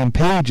the same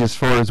page as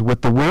far as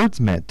what the words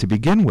meant to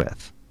begin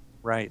with.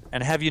 Right.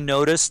 And have you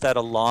noticed that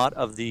a lot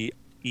of the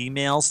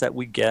emails that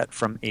we get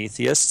from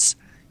atheists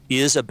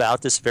is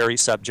about this very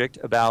subject,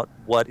 about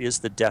what is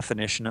the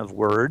definition of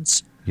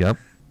words? Yep.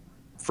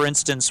 For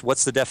instance,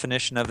 what's the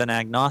definition of an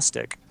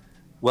agnostic?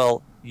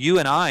 Well, you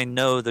and I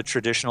know the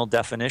traditional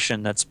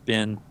definition that's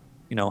been,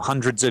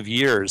 hundreds of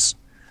years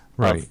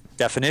Right. of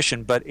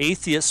definition, but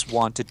atheists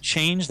want to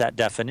change that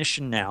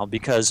definition now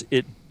because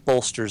it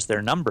bolsters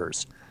their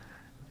numbers.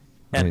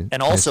 And I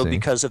also see.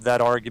 because of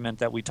that argument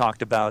that we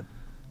talked about,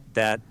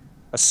 that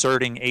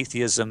asserting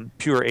atheism,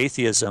 pure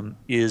atheism,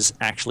 is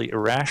actually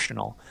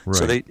irrational.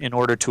 So Right. in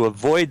order to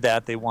avoid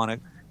that, they want to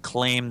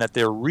claim that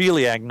they're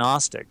really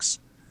agnostics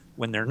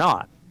when they're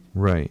not.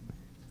 Right.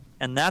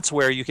 And that's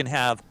where you can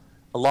have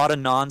a lot of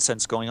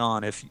nonsense going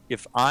on.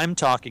 If I'm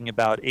talking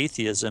about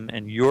atheism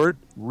and you're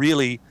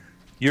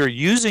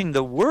using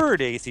the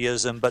word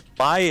atheism, but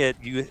by it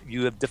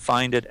you have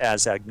defined it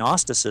as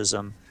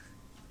agnosticism.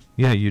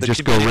 Yeah, you The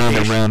just go round and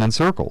communication- round in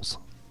circles.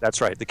 That's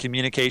right. The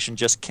communication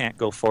just can't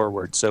go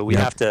forward. So we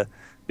Yeah. have to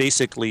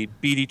basically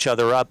beat each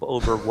other up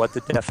over what the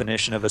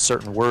definition of a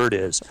certain word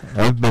is.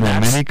 I've been in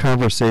That's- many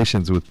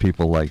conversations with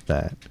people like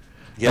that.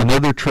 Yep.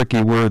 Another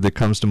tricky word that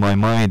comes to my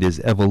mind is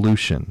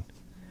evolution.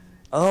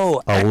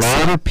 Oh, A lot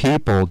excellent. of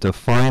people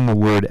define the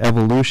word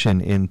evolution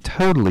in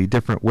totally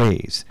different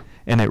ways.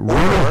 And it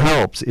really Or-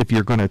 helps if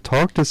you're going to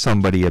talk to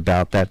somebody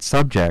about that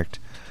subject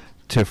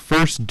to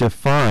first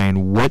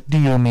define what do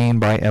you mean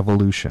by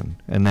evolution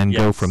and then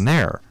go Yes. from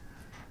there.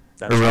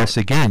 That's Or right. else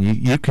again,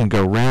 you can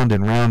go round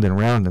and round and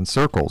round in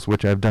circles,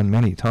 which I've done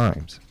many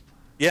times.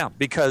 Yeah,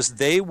 because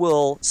they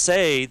will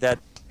say that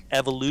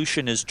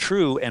evolution is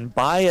true, and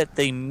by it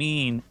they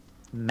mean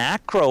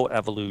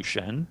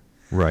macroevolution,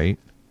 Right.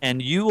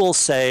 and you will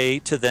say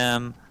to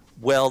them,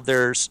 well,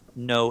 there's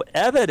no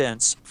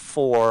evidence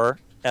for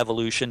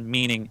evolution,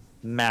 meaning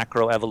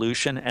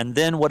macroevolution, and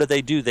then what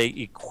do? They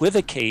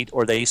equivocate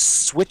or they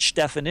switch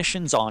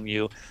definitions on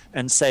you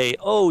and say,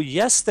 oh,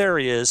 yes, there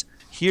is.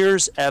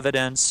 Here's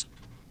evidence.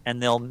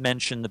 And they'll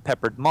mention the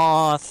peppered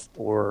moth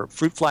or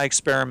fruit fly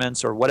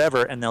experiments or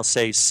whatever, and they'll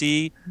say,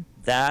 see,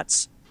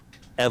 that's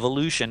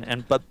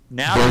evolution. But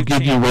now They'll you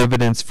give you change-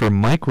 evidence for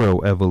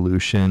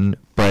microevolution,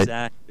 but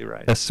exactly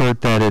right.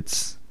 assert that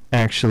it's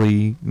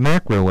actually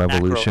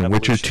macroevolution,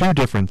 which are Macroevolution. two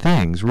different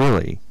things,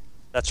 really.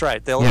 That's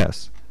right. They'll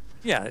Yes.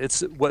 Yeah, it's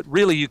what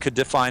really you could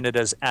define it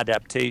as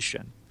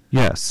adaptation.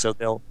 Yes. So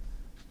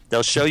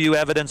they'll show you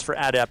evidence for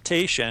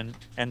adaptation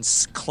and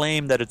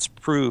claim that it's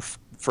proof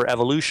for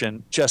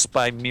evolution just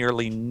by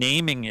merely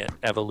naming it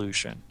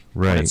evolution.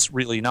 When Right. it's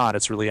really not.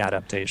 It's really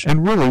adaptation.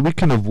 And really, we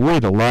can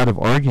avoid a lot of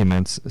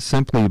arguments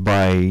simply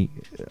by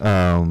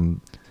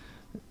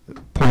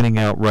pointing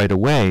out right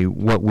away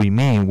what we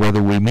mean,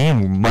 whether we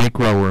mean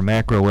micro or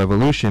macro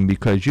evolution,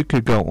 because you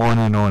could go on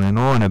and on and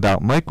on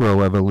about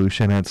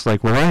microevolution, and it's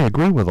like, well, I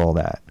agree with all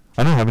that.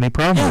 I don't have any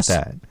problem Yes. with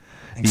that.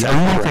 Exactly The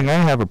only right. thing I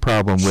have a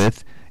problem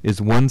with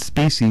is one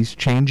species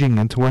changing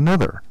into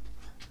another.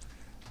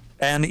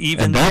 And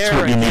even And that's there,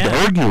 what you need to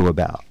again, argue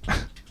about.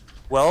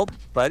 well,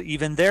 but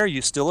even there,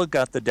 you still have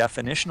got the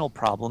definitional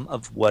problem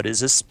of what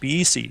is a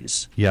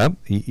species. Yep.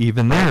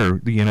 Even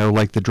there,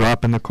 like the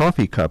drop in the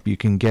coffee cup, you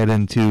can get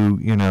into,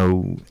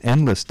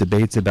 endless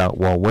debates about,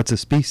 well, what's a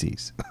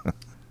species?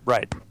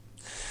 Right.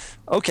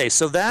 Okay,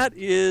 so that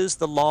is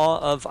the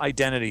law of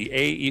identity.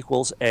 A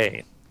equals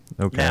A.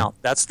 Okay. Now,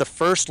 that's the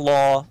first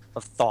law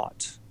of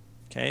thought.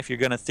 Okay, if you're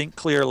going to think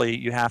clearly,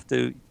 you have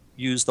to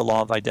use the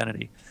law of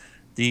identity.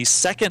 The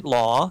second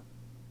law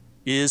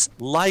is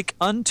like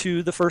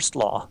unto the first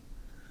law,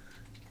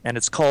 and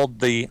it's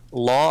called the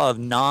law of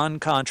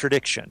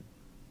non-contradiction.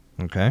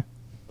 Okay.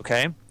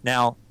 Okay,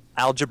 now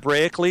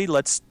algebraically,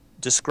 let's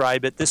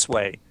describe it this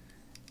way.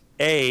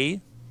 A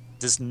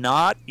does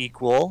not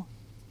equal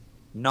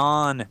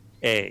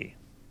non-A.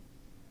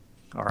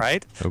 All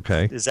right?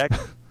 Okay. Is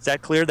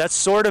that clear?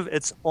 That's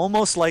it's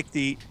almost like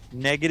the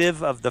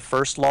negative of the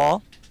first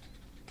law.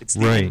 It's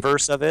the Right.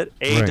 inverse of it.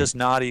 A Right. does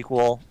not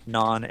equal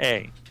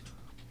non-A.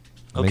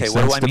 Okay, Makes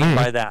what do sense I to mean me.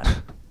 by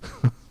that?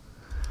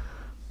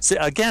 See,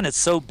 again, it's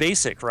so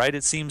basic, right?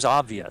 It seems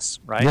obvious,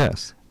 right?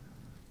 Yes.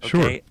 Sure.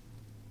 Okay.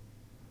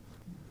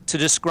 To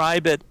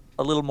describe it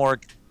a little more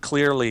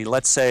clearly,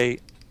 let's say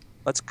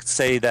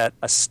that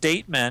a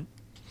statement,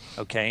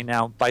 okay,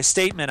 now by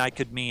statement I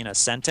could mean a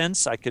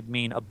sentence, I could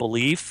mean a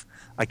belief,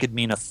 I could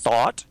mean a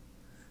thought,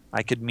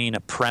 I could mean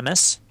a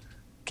premise.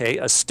 Okay,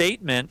 a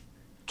statement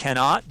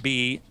cannot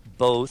be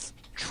both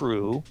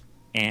true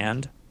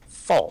and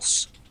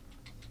false.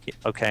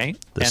 Okay.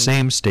 The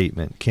same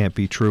statement can't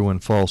be true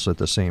and false at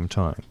the same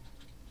time.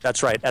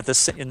 That's right. At the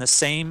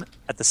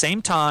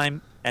same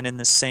time and in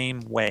the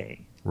same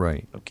way.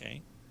 Right.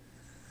 Okay.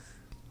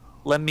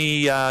 Let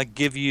me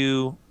give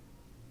you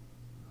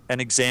an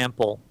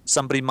example.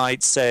 Somebody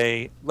might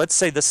say, let's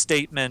say the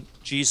statement,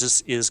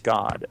 Jesus is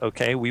God.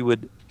 Okay. We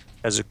would,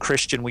 as a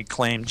Christian, we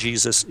claim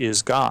Jesus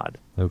is God.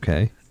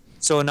 Okay.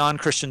 So a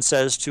non-Christian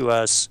says to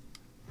us,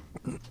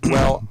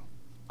 well,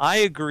 I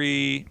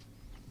agree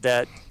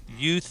that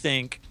you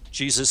think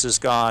Jesus is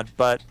God,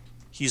 but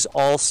he's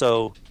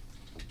also,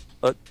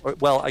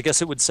 well, I guess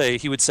he would say,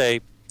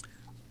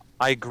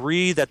 I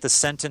agree that the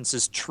sentence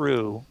is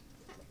true,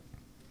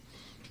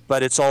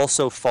 but it's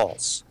also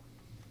false.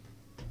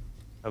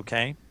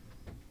 Okay?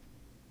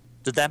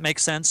 Did that make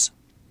sense?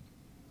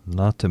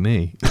 Not to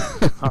me.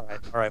 All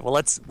right.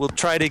 Well, we'll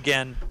try it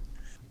again.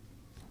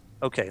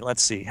 Okay,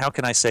 let's see. How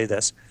can I say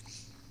this?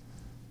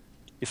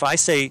 If I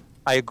say,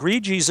 I agree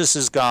Jesus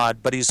is God,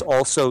 but he's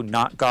also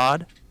not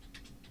God.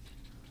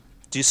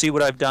 Do you see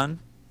what I've done?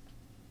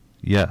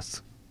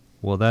 Yes.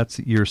 Well,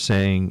 you're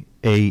saying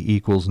A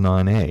equals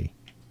non-A,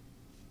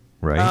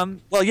 right?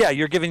 Well, yeah,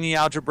 you're giving the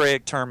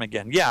algebraic term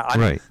again. Yeah,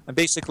 Right. I'm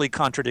basically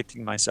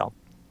contradicting myself.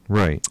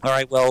 Right. All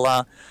right,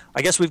 well,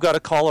 I guess we've got a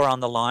caller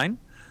on the line.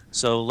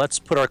 So let's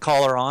put our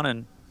caller on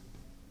and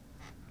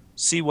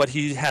see what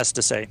he has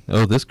to say.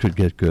 Oh, this could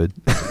get good.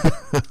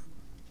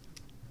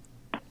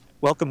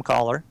 Welcome,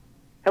 caller.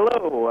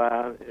 Hello,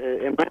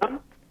 am I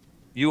on?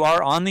 You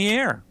are on the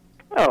air.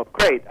 Oh,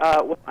 great.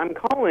 Well, I'm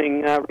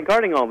calling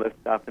regarding all this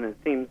stuff, and it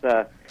seems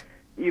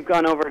you've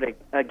gone over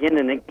it again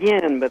and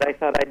again, but I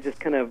thought I'd just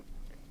kind of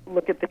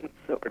look at things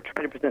or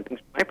try to present things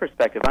from my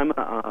perspective. I'm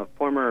a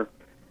former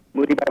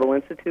Moody Bible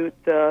Institute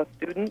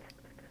student,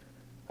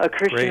 a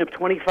Christian Great. of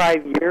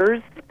 25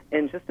 years,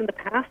 and just in the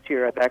past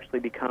year I've actually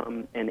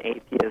become an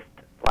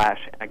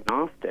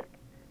atheist/agnostic.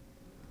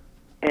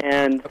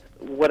 And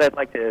what I'd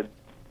like to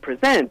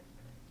present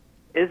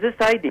is this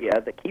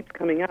idea that keeps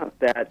coming up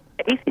that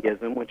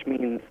atheism, which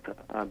means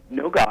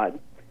no God,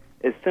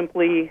 is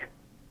simply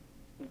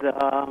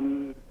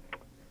the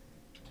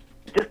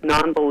just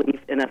non-belief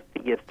in a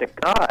theistic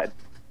God.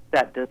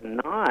 That does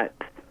not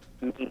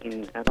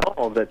mean at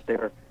all that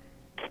there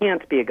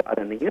can't be a God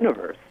in the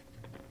universe.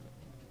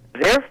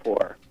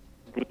 Therefore,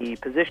 the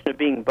position of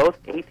being both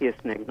atheist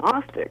and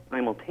agnostic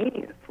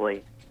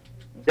simultaneously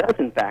does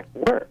in fact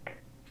work.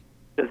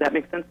 Does that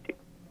make sense to you?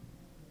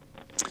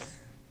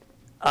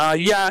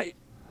 Yeah,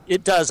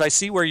 it does. I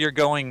see where you're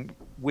going.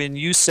 When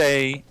you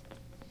say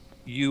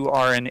you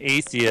are an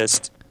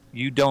atheist,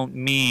 you don't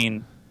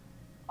mean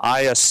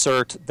I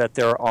assert that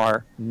there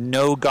are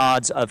no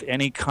gods of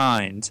any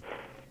kind.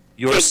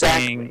 You're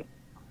Exactly. saying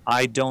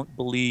I don't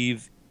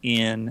believe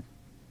in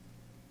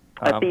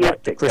A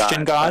theistic the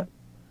Christian God?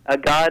 A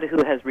God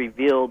who has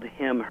revealed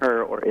him,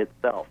 her, or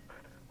itself.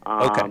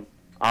 Okay.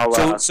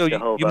 Allah, So you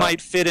Jehovah.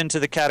 might fit into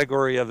the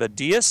category of a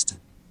deist?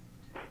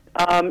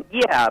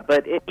 Yeah,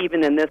 but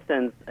even in this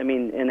sense, I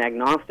mean, an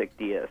agnostic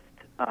deist,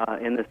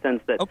 in the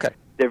sense that Okay.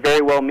 there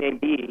very well may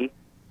be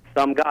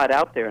some God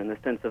out there in the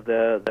sense of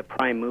the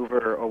prime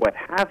mover or what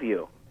have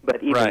you,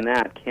 but even Right.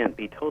 that can't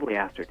be totally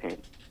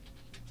ascertained.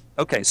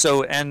 Okay,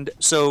 so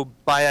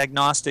by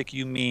agnostic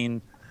you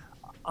mean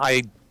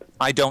I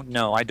don't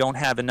know. I don't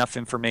have enough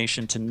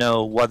information to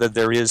know whether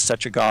there is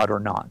such a God or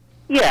not.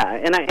 Yeah,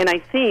 and I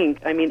think,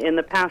 I mean, in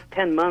the past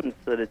 10 months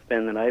that it's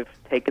been that I've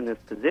taken this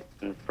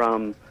position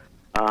from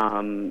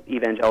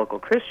evangelical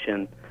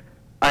Christian,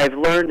 I've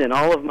learned in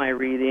all of my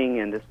reading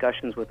and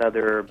discussions with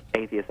other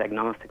atheists,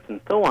 agnostics,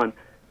 and so on,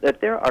 that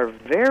there are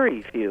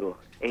very few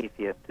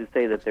atheists who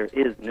say that there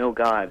is no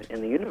God in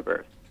the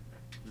universe.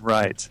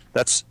 Right.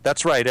 That's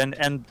right.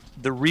 And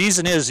the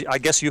reason is, I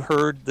guess you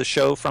heard the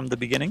show from the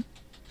beginning?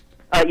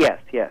 Yes.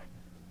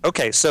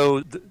 Okay,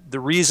 so the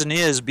reason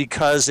is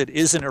because it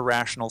is an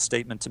irrational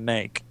statement to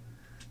make.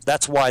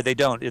 That's why they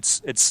don't.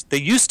 They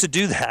used to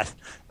do that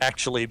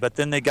actually, but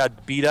then they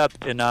got beat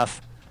up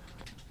enough,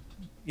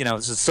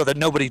 so that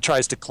nobody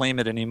tries to claim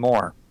it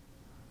anymore.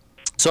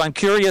 So I'm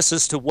curious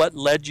as to what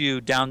led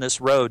you down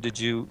this road. Did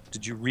you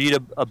read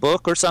a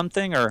book or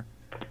something, or?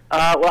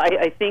 Well,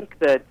 I think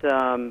that,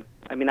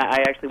 I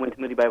actually went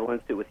to Moody Bible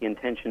Institute with the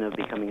intention of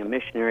becoming a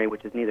missionary,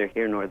 which is neither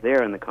here nor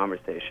there in the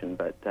conversation,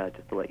 but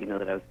just to let you know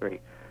that I was very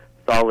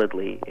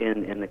solidly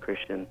in the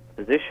Christian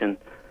position.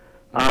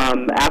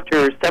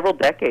 After several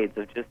decades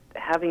of just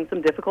having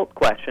some difficult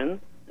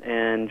questions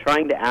and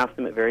trying to ask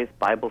them at various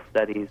Bible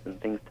studies and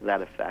things to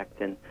that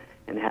effect, and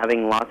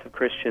having lots of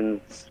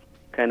Christians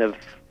kind of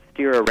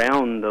steer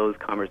around those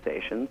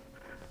conversations,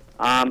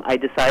 I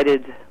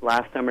decided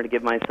last summer to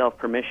give myself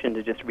permission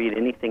to just read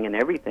anything and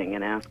everything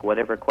and ask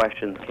whatever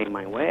questions came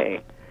my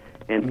way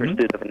in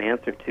pursuit of an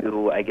answer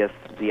to, I guess,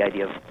 the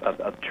idea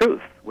of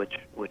truth, which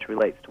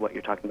relates to what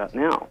you're talking about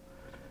now.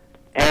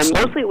 And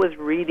mostly it was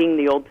reading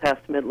the Old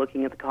Testament,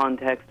 looking at the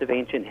context of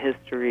ancient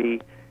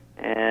history,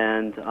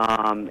 and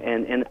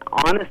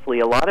honestly,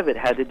 a lot of it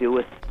had to do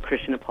with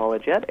Christian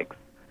apologetics.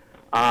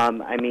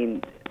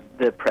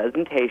 the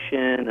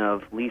presentation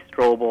of Lee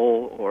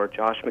Strobel or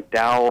Josh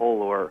McDowell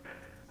or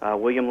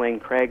William Lane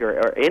Craig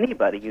or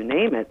anybody, you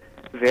name it,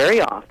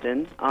 very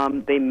often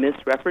they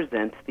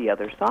misrepresent the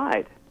other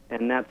side,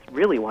 and that's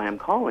really why I'm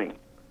calling.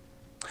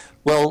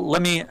 Well,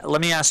 let me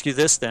ask you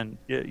this then.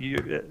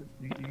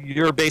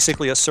 You're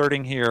basically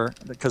asserting here,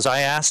 because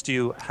I asked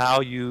you how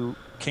you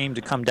came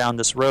to come down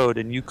this road,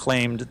 and you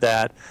claimed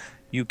that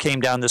you came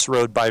down this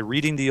road by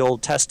reading the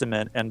Old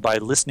Testament and by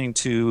listening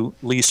to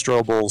Lee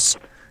Strobel's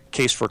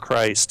Case for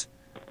Christ.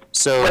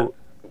 So,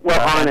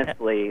 well,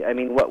 honestly, I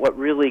mean, what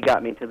really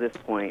got me to this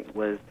point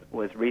was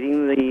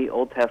reading the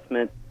Old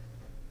Testament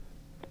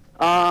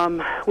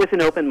with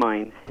an open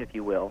mind, if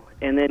you will.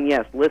 And then,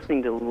 yes,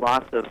 listening to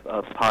lots of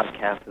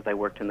podcasts as I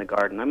worked in the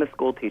garden. I'm a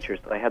school teacher,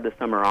 so I had the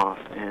summer off,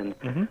 and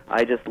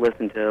I just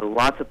listened to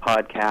lots of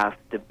podcasts,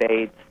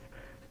 debates.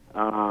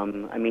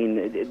 I mean,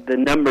 the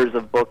numbers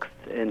of books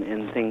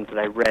and things that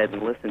I read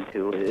and listened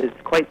to is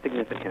quite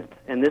significant.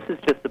 And this is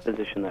just the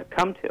position that I've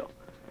come to.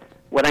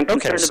 What I'm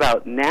concerned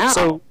about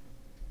now...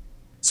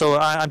 So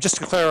I'm just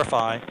to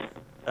clarify,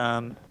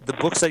 the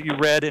books that you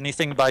read,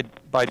 anything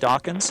by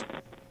Dawkins?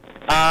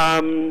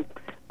 I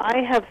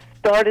have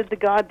started The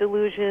God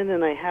Delusion,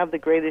 and I have The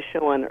Greatest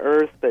Show on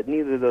Earth, but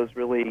neither of those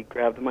really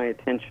grabbed my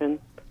attention.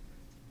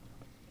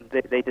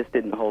 They just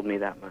didn't hold me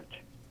that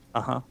much.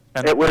 Uh-huh.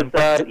 It was,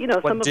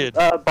 some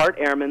of Bart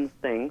Ehrman's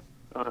things.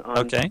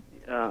 Okay.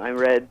 I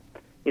read,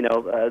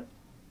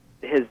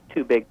 his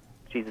two big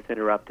Jesus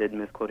Interrupted,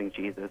 Misquoting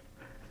Jesus.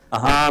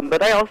 Uh-huh.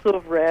 But I also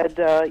have read,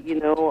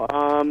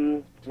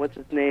 what's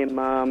his name,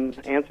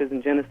 Answers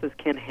in Genesis,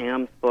 Ken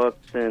Ham's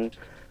books, and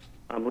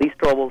Lee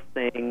Strobel's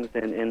things,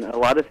 and a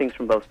lot of things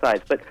from both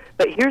sides. But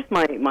here's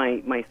my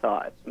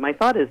thought. My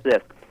thought is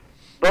this.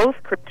 Both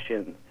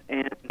Christians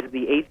and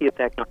the atheist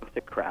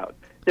agnostic crowd,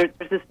 there's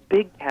this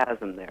big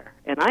chasm there.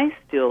 And I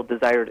still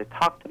desire to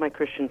talk to my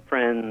Christian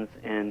friends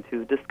and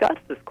to discuss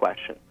this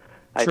question.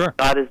 Sure.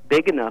 I thought it's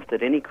big enough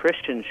that any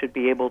Christian should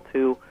be able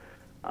to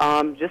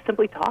just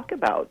simply talk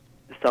about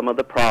some of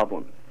the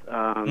problems,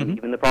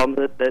 even the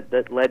problems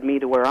that led me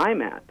to where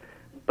I'm at.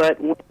 But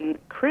when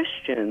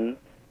Christians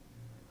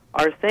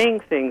are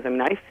saying things, I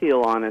mean, I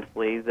feel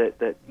honestly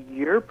that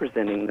you're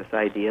presenting this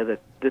idea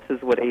that this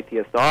is what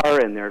atheists are,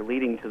 and they're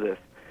leading to this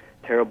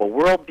terrible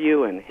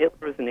worldview, and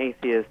Hitler's an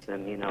atheist,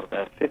 and,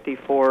 the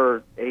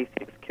 54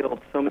 atheists killed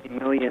so many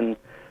million.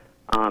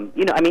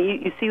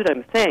 You see what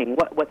I'm saying?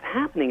 What's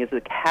happening is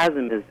the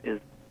chasm is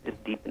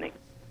deepening.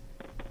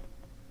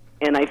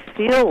 And I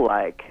feel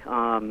like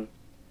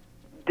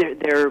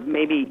there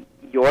maybe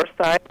your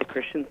side, the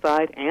Christian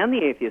side, and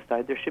the atheist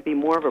side, there should be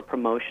more of a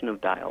promotion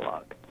of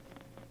dialogue.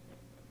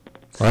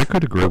 I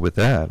could agree with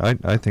that.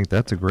 I think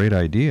that's a great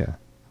idea.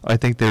 I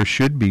think there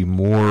should be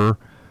more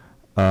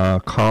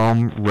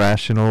calm,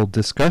 rational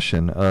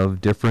discussion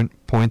of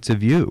different points of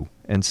view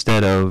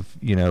instead of,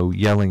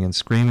 yelling and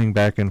screaming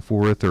back and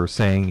forth or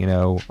saying,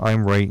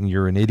 I'm right and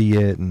you're an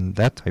idiot and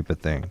that type of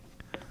thing.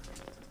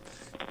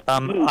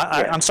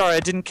 I'm sorry, I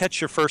didn't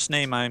catch your first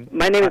name. My name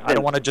is Vince. I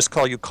don't want to just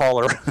call you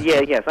caller.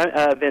 Yes,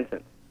 I'm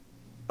Vincent.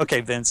 Okay,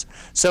 Vince.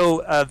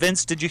 So,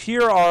 Vince, did you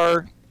hear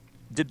our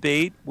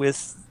debate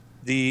with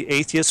the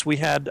atheists we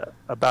had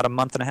about a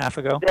month and a half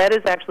ago? That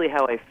is actually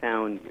how I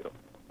found you.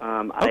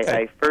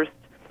 Okay. I first,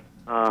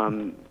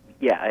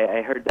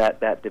 I heard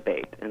that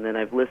debate, and then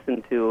I've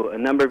listened to a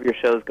number of your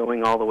shows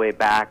going all the way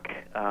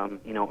back, on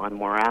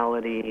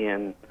morality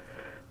and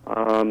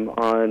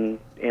on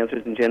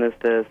Answers in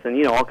Genesis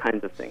and, all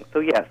kinds of things. So,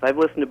 yes, I've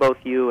listened to both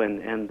you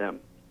and them.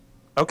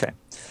 Okay.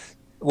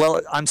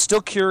 Well, I'm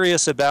still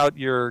curious about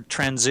your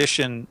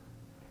transition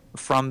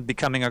from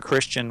becoming a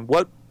Christian.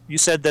 You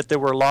said that there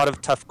were a lot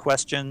of tough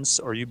questions,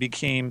 or you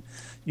began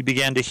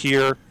to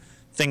hear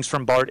things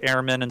from Bart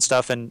Ehrman and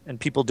stuff, and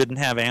people didn't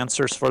have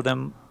answers for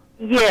them.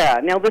 Yeah.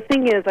 Now, the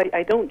thing is,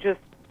 I don't just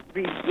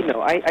read,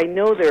 I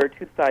know there are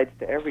two sides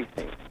to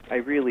everything. I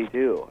really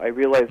do. I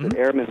realize that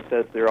Ehrman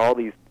says there are all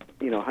these,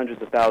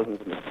 hundreds of thousands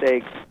of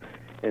mistakes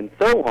and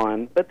so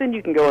on, but then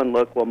you can go and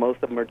look, well,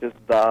 most of them are just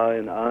the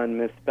and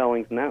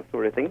misspellings and that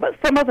sort of thing, but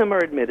some of them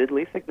are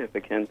admittedly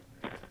significant.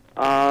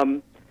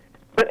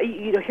 But,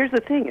 here's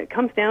the thing. It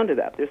comes down to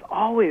that. There's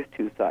always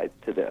two sides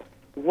to this.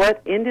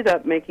 What ended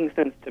up making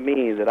sense to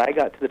me that I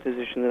got to the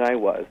position that I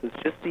was is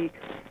just the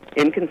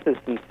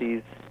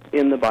inconsistencies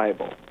in the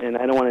Bible. And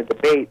I don't want to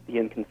debate the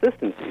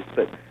inconsistencies,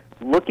 but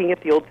looking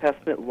at the Old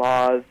Testament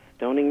laws,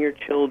 stoning your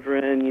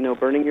children,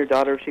 burning your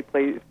daughter if she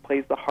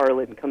plays the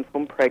harlot and comes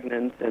home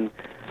pregnant, and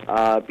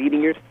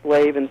beating your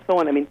slave and so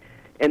on. I mean,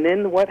 and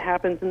then what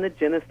happens in the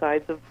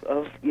genocides of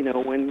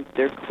when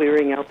they're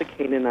clearing out the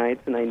Canaanites,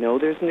 and I know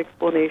there's an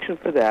explanation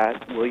for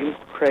that. William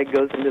Craig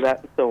goes into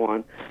that and so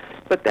on.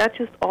 But that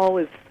just all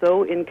is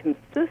so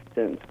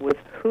inconsistent with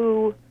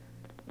who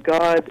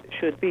God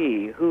should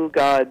be, who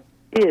God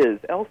is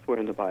elsewhere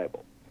in the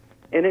Bible.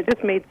 And it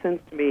just made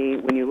sense to me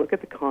when you look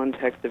at the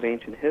context of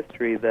ancient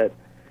history that,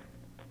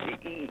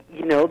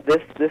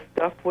 this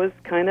stuff was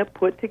kind of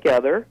put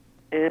together,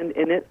 and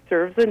it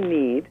serves a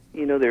need.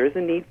 There is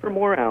a need for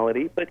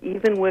morality, but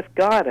even with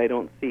God, I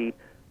don't see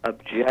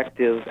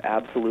objective,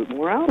 absolute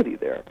morality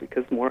there,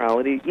 because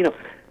morality,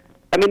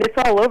 I mean, it's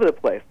all over the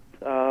place.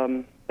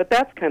 But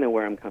that's kind of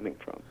where I'm coming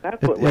from.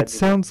 That's what led It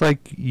sounds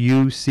like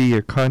you see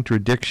a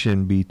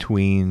contradiction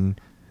between,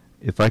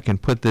 if I can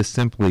put this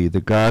simply, the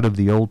God of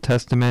the Old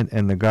Testament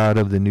and the God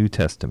of the New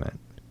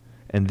Testament.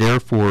 And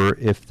therefore,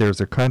 if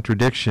there's a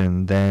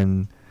contradiction,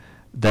 then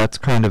that's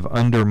kind of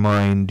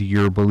undermined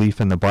your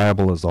belief in the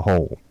Bible as a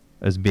whole,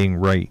 as being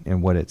right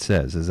in what it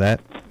says.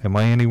 Am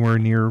I anywhere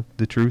near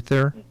the truth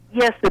there?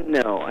 Yes and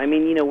no. I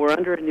mean, we're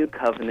under a new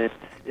covenant.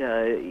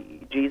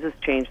 Jesus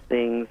changed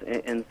things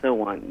and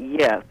so on.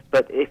 Yes,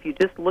 but if you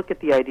just look at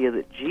the idea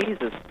that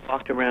Jesus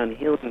walked around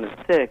healing the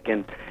sick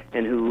and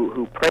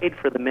who prayed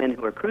for the men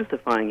who are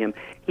crucifying him,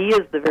 he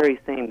is the very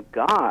same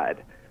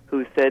God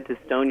who said to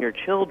stone your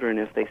children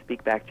if they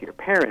speak back to your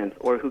parents,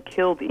 or who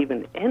killed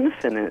even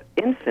infants,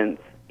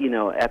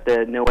 at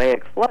the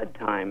Noahic flood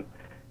time,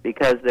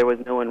 because there was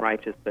no one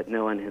righteous but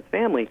Noah and his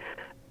family.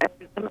 And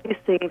some of these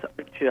things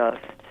are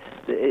just,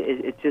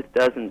 it just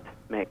doesn't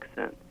make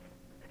sense.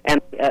 And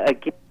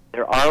again,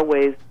 there are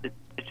ways to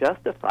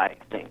justify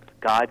things.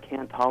 God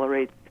can't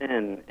tolerate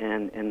sin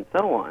and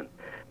so on.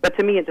 But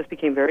to me, it just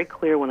became very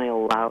clear when I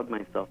allowed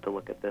myself to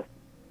look at this,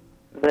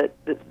 that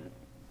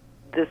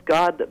this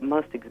God that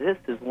must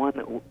exist is one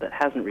that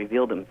hasn't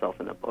revealed himself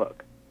in a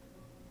book.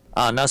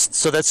 Now,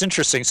 so that's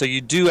interesting. So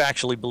you do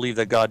actually believe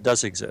that God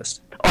does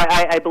exist?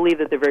 I believe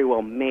that there very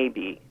well may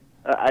be.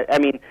 I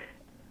mean,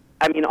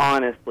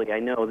 honestly, I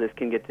know this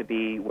can get to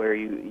be where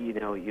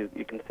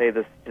you can say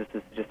this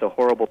is just a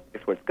horrible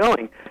place where it's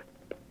going.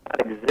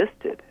 God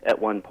existed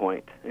at one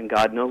point, and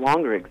God no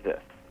longer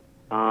exists.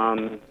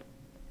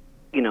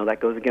 That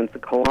goes against the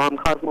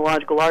Kalam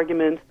cosmological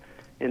argument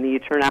and the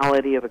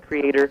eternality of a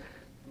creator.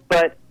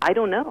 But I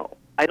don't know.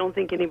 I don't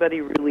think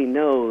anybody really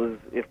knows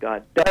if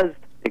God does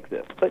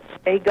exist. But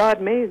a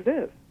God may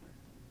exist.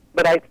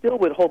 But I still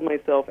would hold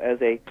myself as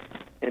an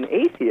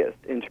atheist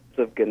in terms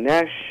of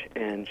Ganesh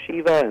and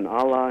Shiva and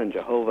Allah and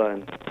Jehovah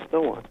and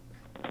so on.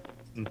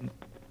 Mm-hmm.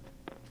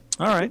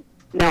 All right.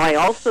 Now, I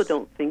also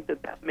don't think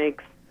that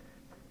makes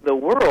the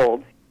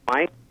world,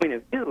 my point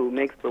of view,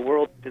 makes the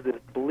world to this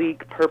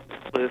bleak,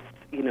 purposeless,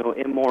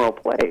 immoral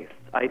place.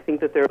 I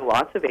think that there are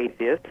lots of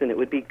atheists, and it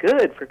would be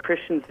good for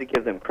Christians to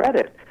give them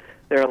credit.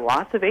 There are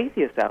lots of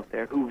atheists out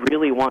there who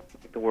really want to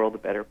make the world a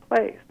better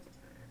place,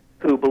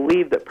 who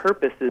believe that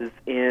purpose is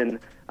in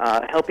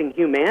helping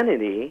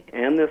humanity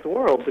and this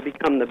world to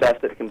become the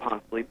best that it can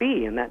possibly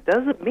be. And that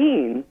doesn't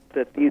mean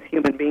that these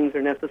human beings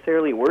are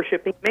necessarily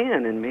worshiping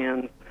man and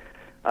man's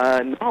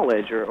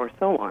knowledge or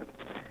so on.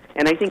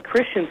 And I think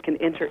Christians can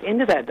enter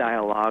into that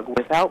dialogue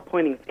without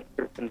pointing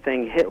fingers and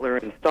saying Hitler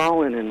and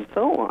Stalin and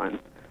so on,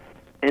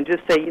 and just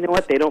say, you know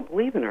what, they don't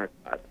believe in our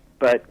God,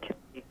 but can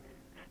we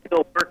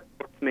still work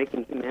towards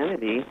making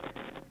humanity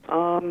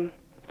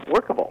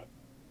workable?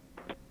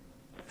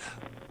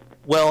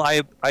 Well,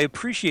 I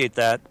appreciate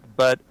that,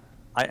 but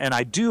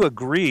I do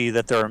agree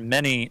that there are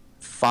many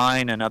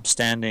fine and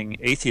upstanding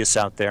atheists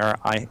out there.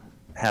 I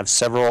have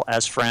several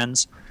as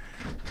friends.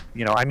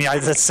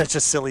 That's such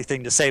a silly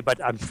thing to say, but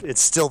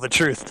it's still the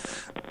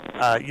truth.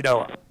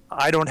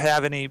 I don't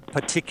have any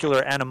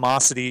particular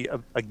animosity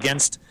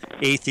against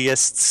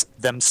atheists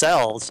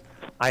themselves.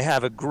 I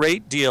have a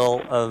great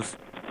deal of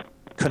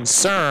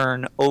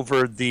concern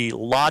over the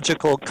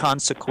logical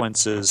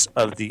consequences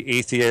of the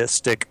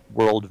atheistic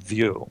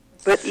worldview.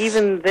 But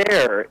even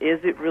there,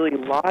 is it really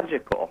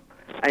logical?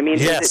 I mean,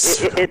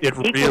 yes, it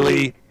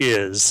really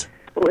is.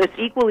 Well, it's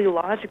equally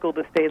logical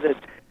to say that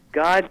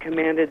God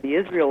commanded the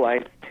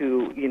Israelites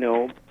to,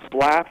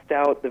 blast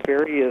out the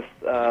various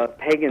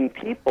pagan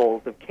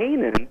peoples of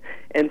Canaan,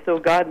 and so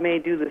God may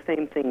do the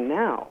same thing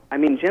now. I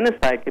mean,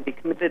 genocide could be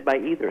committed by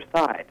either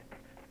side.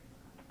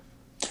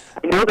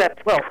 I know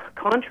that's,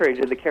 contrary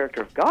to the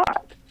character of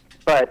God,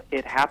 but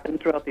it happened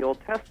throughout the Old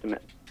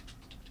Testament.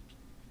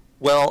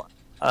 Well,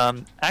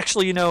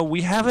 actually,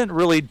 we haven't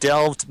really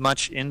delved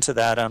much into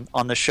that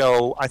on the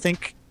show. I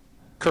think,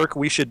 Kirk,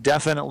 we should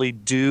definitely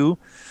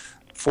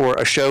for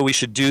a show, we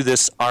should do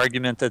this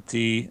argument that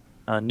the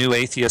new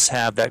atheists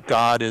have, that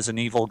God is an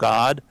evil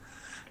God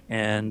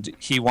and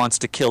he wants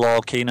to kill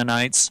all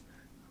Canaanites.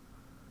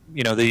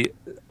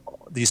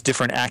 These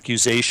different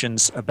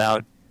accusations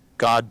about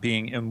God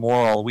being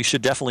immoral. We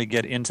should definitely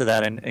get into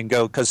that and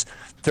go, because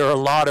there are a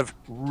lot of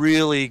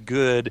really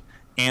good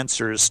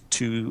answers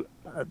to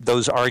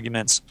those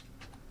arguments.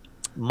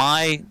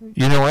 I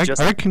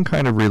can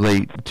kind of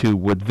relate to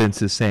what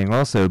Vince is saying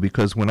also,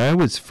 because when I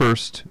was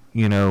first,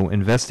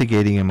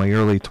 investigating in my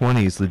early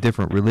 20s the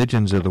different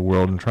religions of the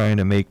world and trying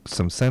to make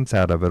some sense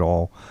out of it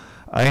all,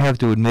 I have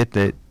to admit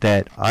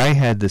that I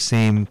had the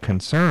same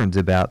concerns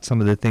about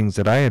some of the things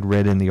that I had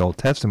read in the Old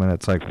Testament.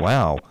 It's like,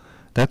 wow,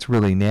 that's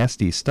really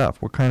nasty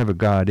stuff. What kind of a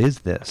God is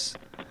this?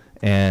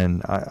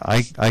 And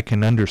I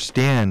can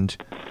understand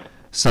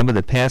some of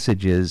the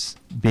passages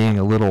being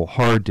a little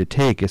hard to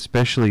take,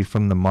 especially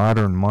from the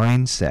modern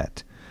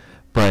mindset.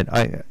 But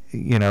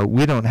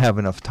we don't have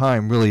enough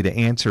time really to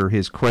answer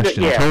his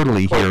question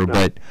totally here.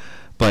 But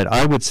But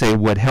I would say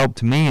what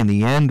helped me in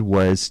the end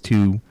was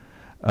to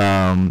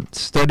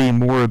study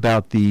more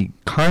about the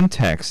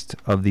context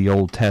of the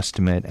Old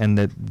Testament and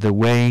the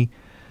way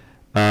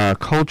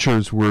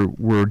cultures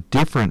were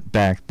different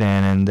back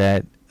then, and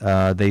that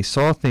they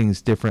saw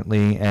things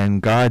differently,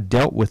 and God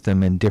dealt with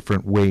them in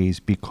different ways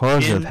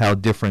because of how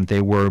different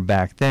they were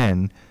back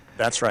then.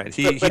 That's right.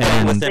 He But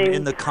dealt with them same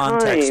in the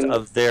context time-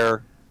 of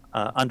their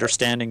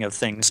understanding of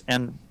things.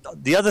 And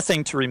the other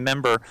thing to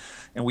remember,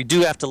 and we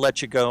do have to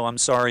let you go, I'm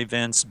sorry,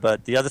 Vince,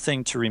 but the other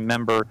thing to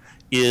remember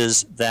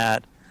is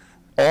that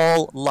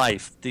all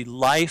life, the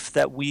life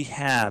that we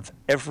have,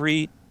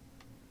 every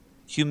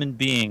human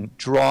being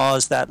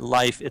draws that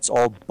life. It's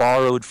all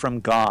borrowed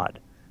from God.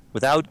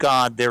 Without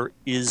God, there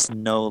is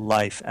no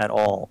life at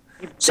all.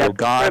 So That's the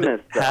God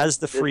premise, though. has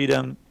the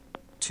freedom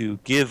to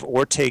give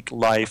or take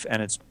life,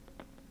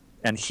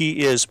 and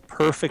He is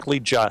perfectly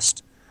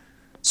just.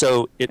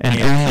 So And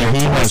only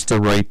He has the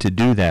right to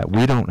do that.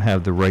 We don't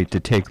have the right to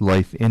take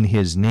life in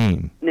His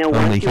name. Now, Only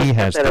once you He accept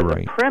has that the as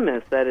right. a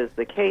premise, that is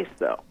the case,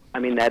 though. I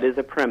mean, that is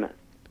a premise.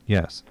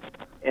 Yes.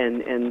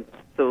 And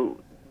so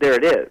there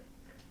it is.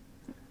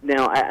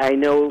 Now, I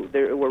know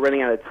we're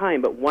running out of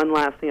time, but one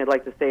last thing I'd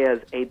like to say as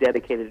a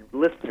dedicated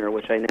listener,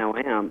 which I now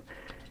am,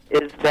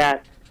 is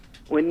that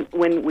when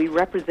we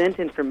represent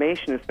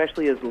information,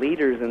 especially as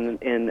leaders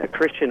in a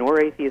Christian or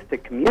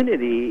atheistic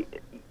community,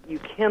 you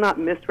cannot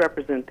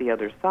misrepresent the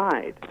other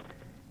side.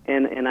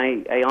 And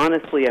I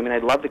honestly, I mean,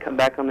 I'd love to come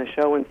back on the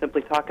show and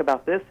simply talk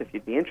about this if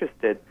you'd be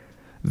interested.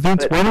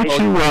 Vince, But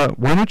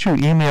why don't you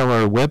email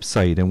our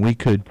website and we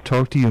could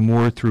talk to you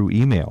more through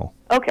email?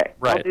 Okay,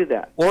 Right. I'll do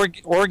that.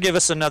 Or give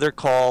us another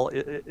call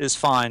is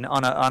fine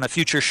on a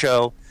future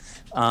show.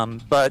 Yeah,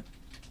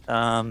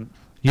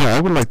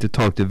 I would like to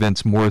talk to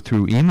Vince more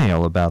through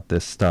email about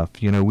this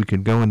stuff. You know, we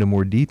could go into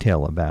more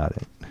detail about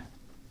it.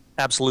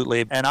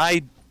 Absolutely. And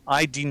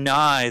I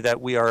deny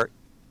that we are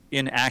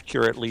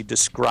inaccurately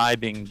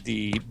describing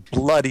the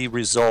bloody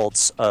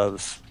results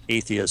of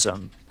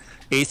atheism.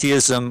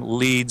 Atheism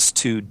leads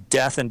to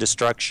death and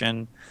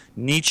destruction.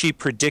 Nietzsche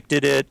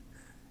predicted it,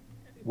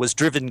 was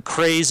driven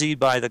crazy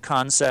by the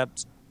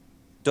concept.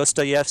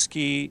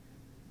 Dostoevsky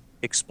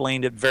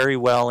explained it very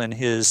well in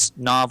his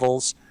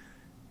novels.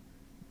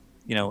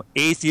 You know,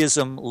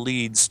 atheism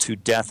leads to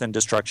death and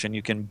destruction.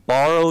 You can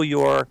borrow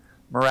your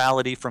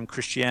morality from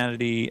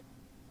Christianity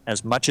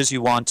as much as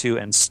you want to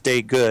and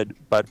stay good,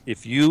 but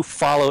if you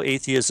follow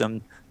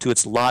atheism to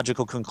its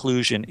logical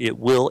conclusion, it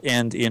will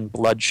end in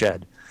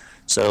bloodshed.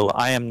 So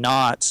I am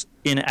not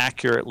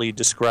inaccurately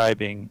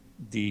describing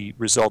the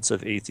results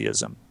of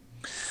atheism.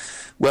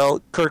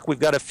 Well, Kirk, we've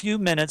got a few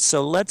minutes,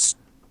 so let's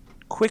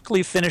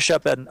quickly finish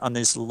up on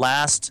these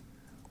last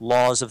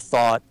laws of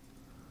thought.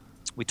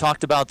 We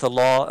talked about the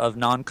law of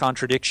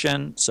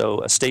non-contradiction,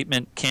 so a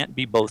statement can't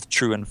be both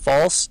true and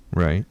false.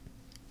 Right.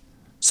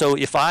 So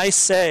if I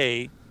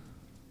say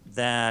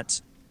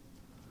that,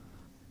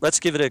 let's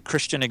give it a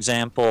Christian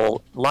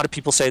example. A lot of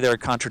people say there are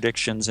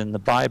contradictions in the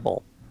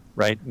Bible,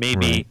 right?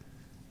 Maybe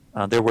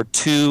there were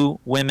 2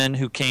 women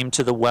who came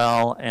to the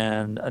well,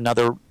 and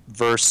another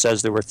verse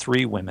says there were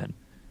 3 women.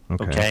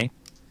 Okay?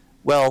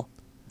 Well,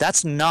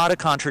 that's not a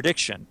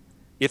contradiction.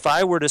 If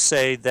I were to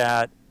say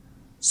that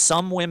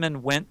some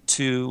women went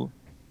to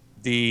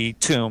the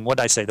tomb, what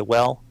did I say, the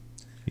well?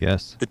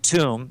 Yes. The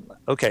tomb.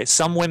 Okay,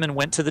 some women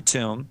went to the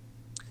tomb,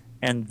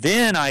 and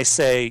then I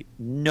say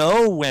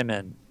no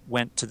women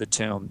went to the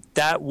tomb,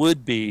 that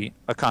would be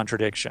a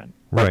contradiction.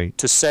 Right.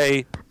 To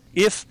say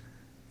if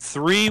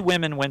 3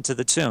 women went to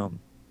the tomb,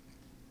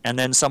 and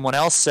then someone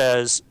else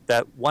says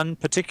that one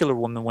particular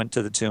woman went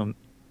to the tomb,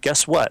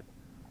 guess what?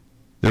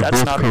 They're That's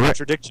both not a correct.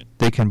 contradiction.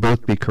 They can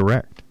both be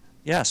correct.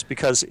 Yes,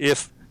 because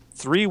if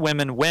 3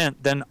 women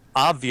went, then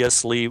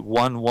obviously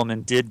one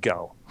woman did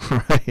go,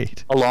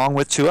 Right. along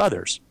with 2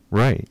 others.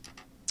 Right.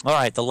 All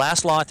right, the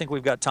last law, I think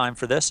we've got time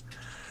for this.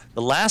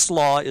 The last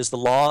law is the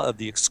law of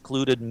the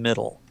excluded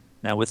middle.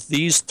 Now, with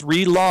these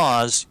 3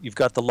 laws, you've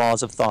got the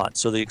laws of thought.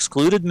 So the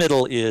excluded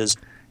middle is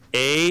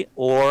A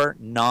or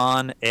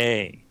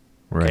non-A.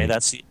 Right. Okay,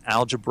 that's the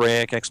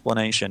algebraic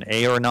explanation,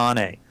 A or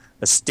non-A.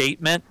 A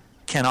statement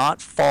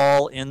cannot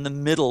fall in the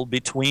middle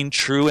between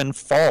true and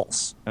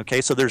false.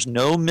 Okay, so there's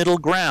no middle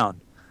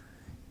ground.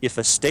 If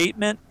a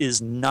statement is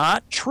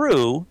not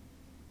true,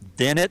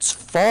 then it's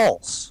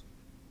false.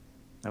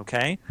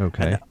 Okay?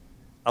 Okay. And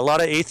a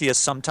lot of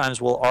atheists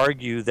sometimes will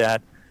argue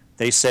that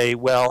they say,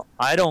 well,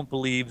 I don't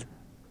believe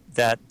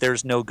that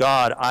there's no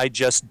God, I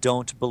just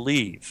don't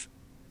believe.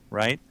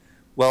 Right?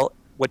 Well,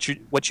 what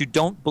you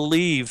don't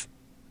believe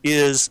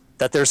is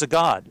that there's a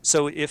God.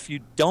 So if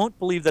you don't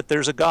believe that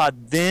there's a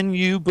God, then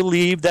you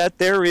believe that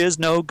there is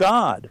no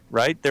God,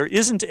 right? There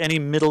isn't any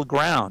middle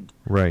ground.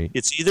 Right.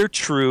 It's either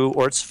true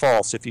or it's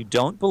false. If you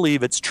don't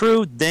believe it's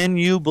true, then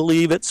you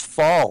believe it's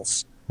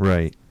false.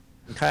 Right.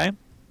 Okay?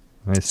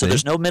 I see. So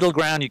there's no middle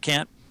ground. You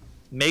can't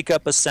make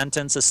up a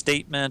sentence, a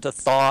statement, a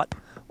thought,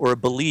 or a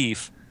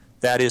belief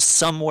that is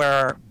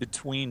somewhere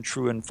between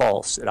true and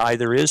false. It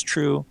either is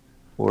true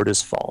or it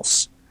is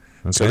false.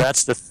 Okay. So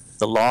that's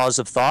the laws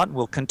of thought.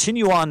 We'll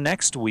continue on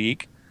next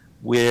week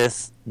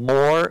with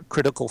more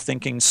critical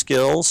thinking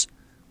skills.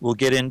 We'll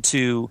get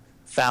into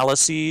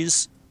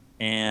fallacies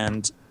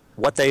and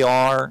what they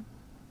are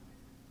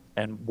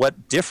and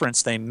what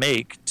difference they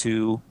make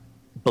to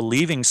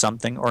believing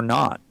something or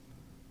not.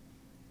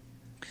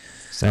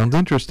 Sounds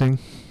interesting.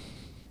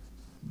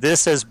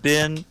 This has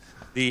been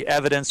the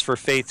Evidence for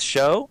Faith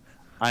show.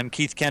 I'm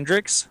Keith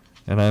Kendricks.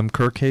 And I'm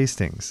Kirk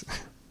Hastings.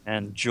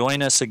 And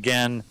join us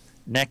again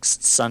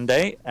next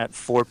Sunday at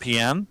 4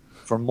 p.m.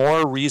 for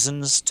more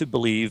reasons to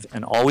believe.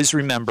 And always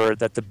remember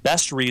that the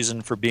best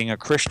reason for being a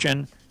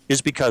Christian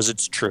is because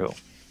it's true.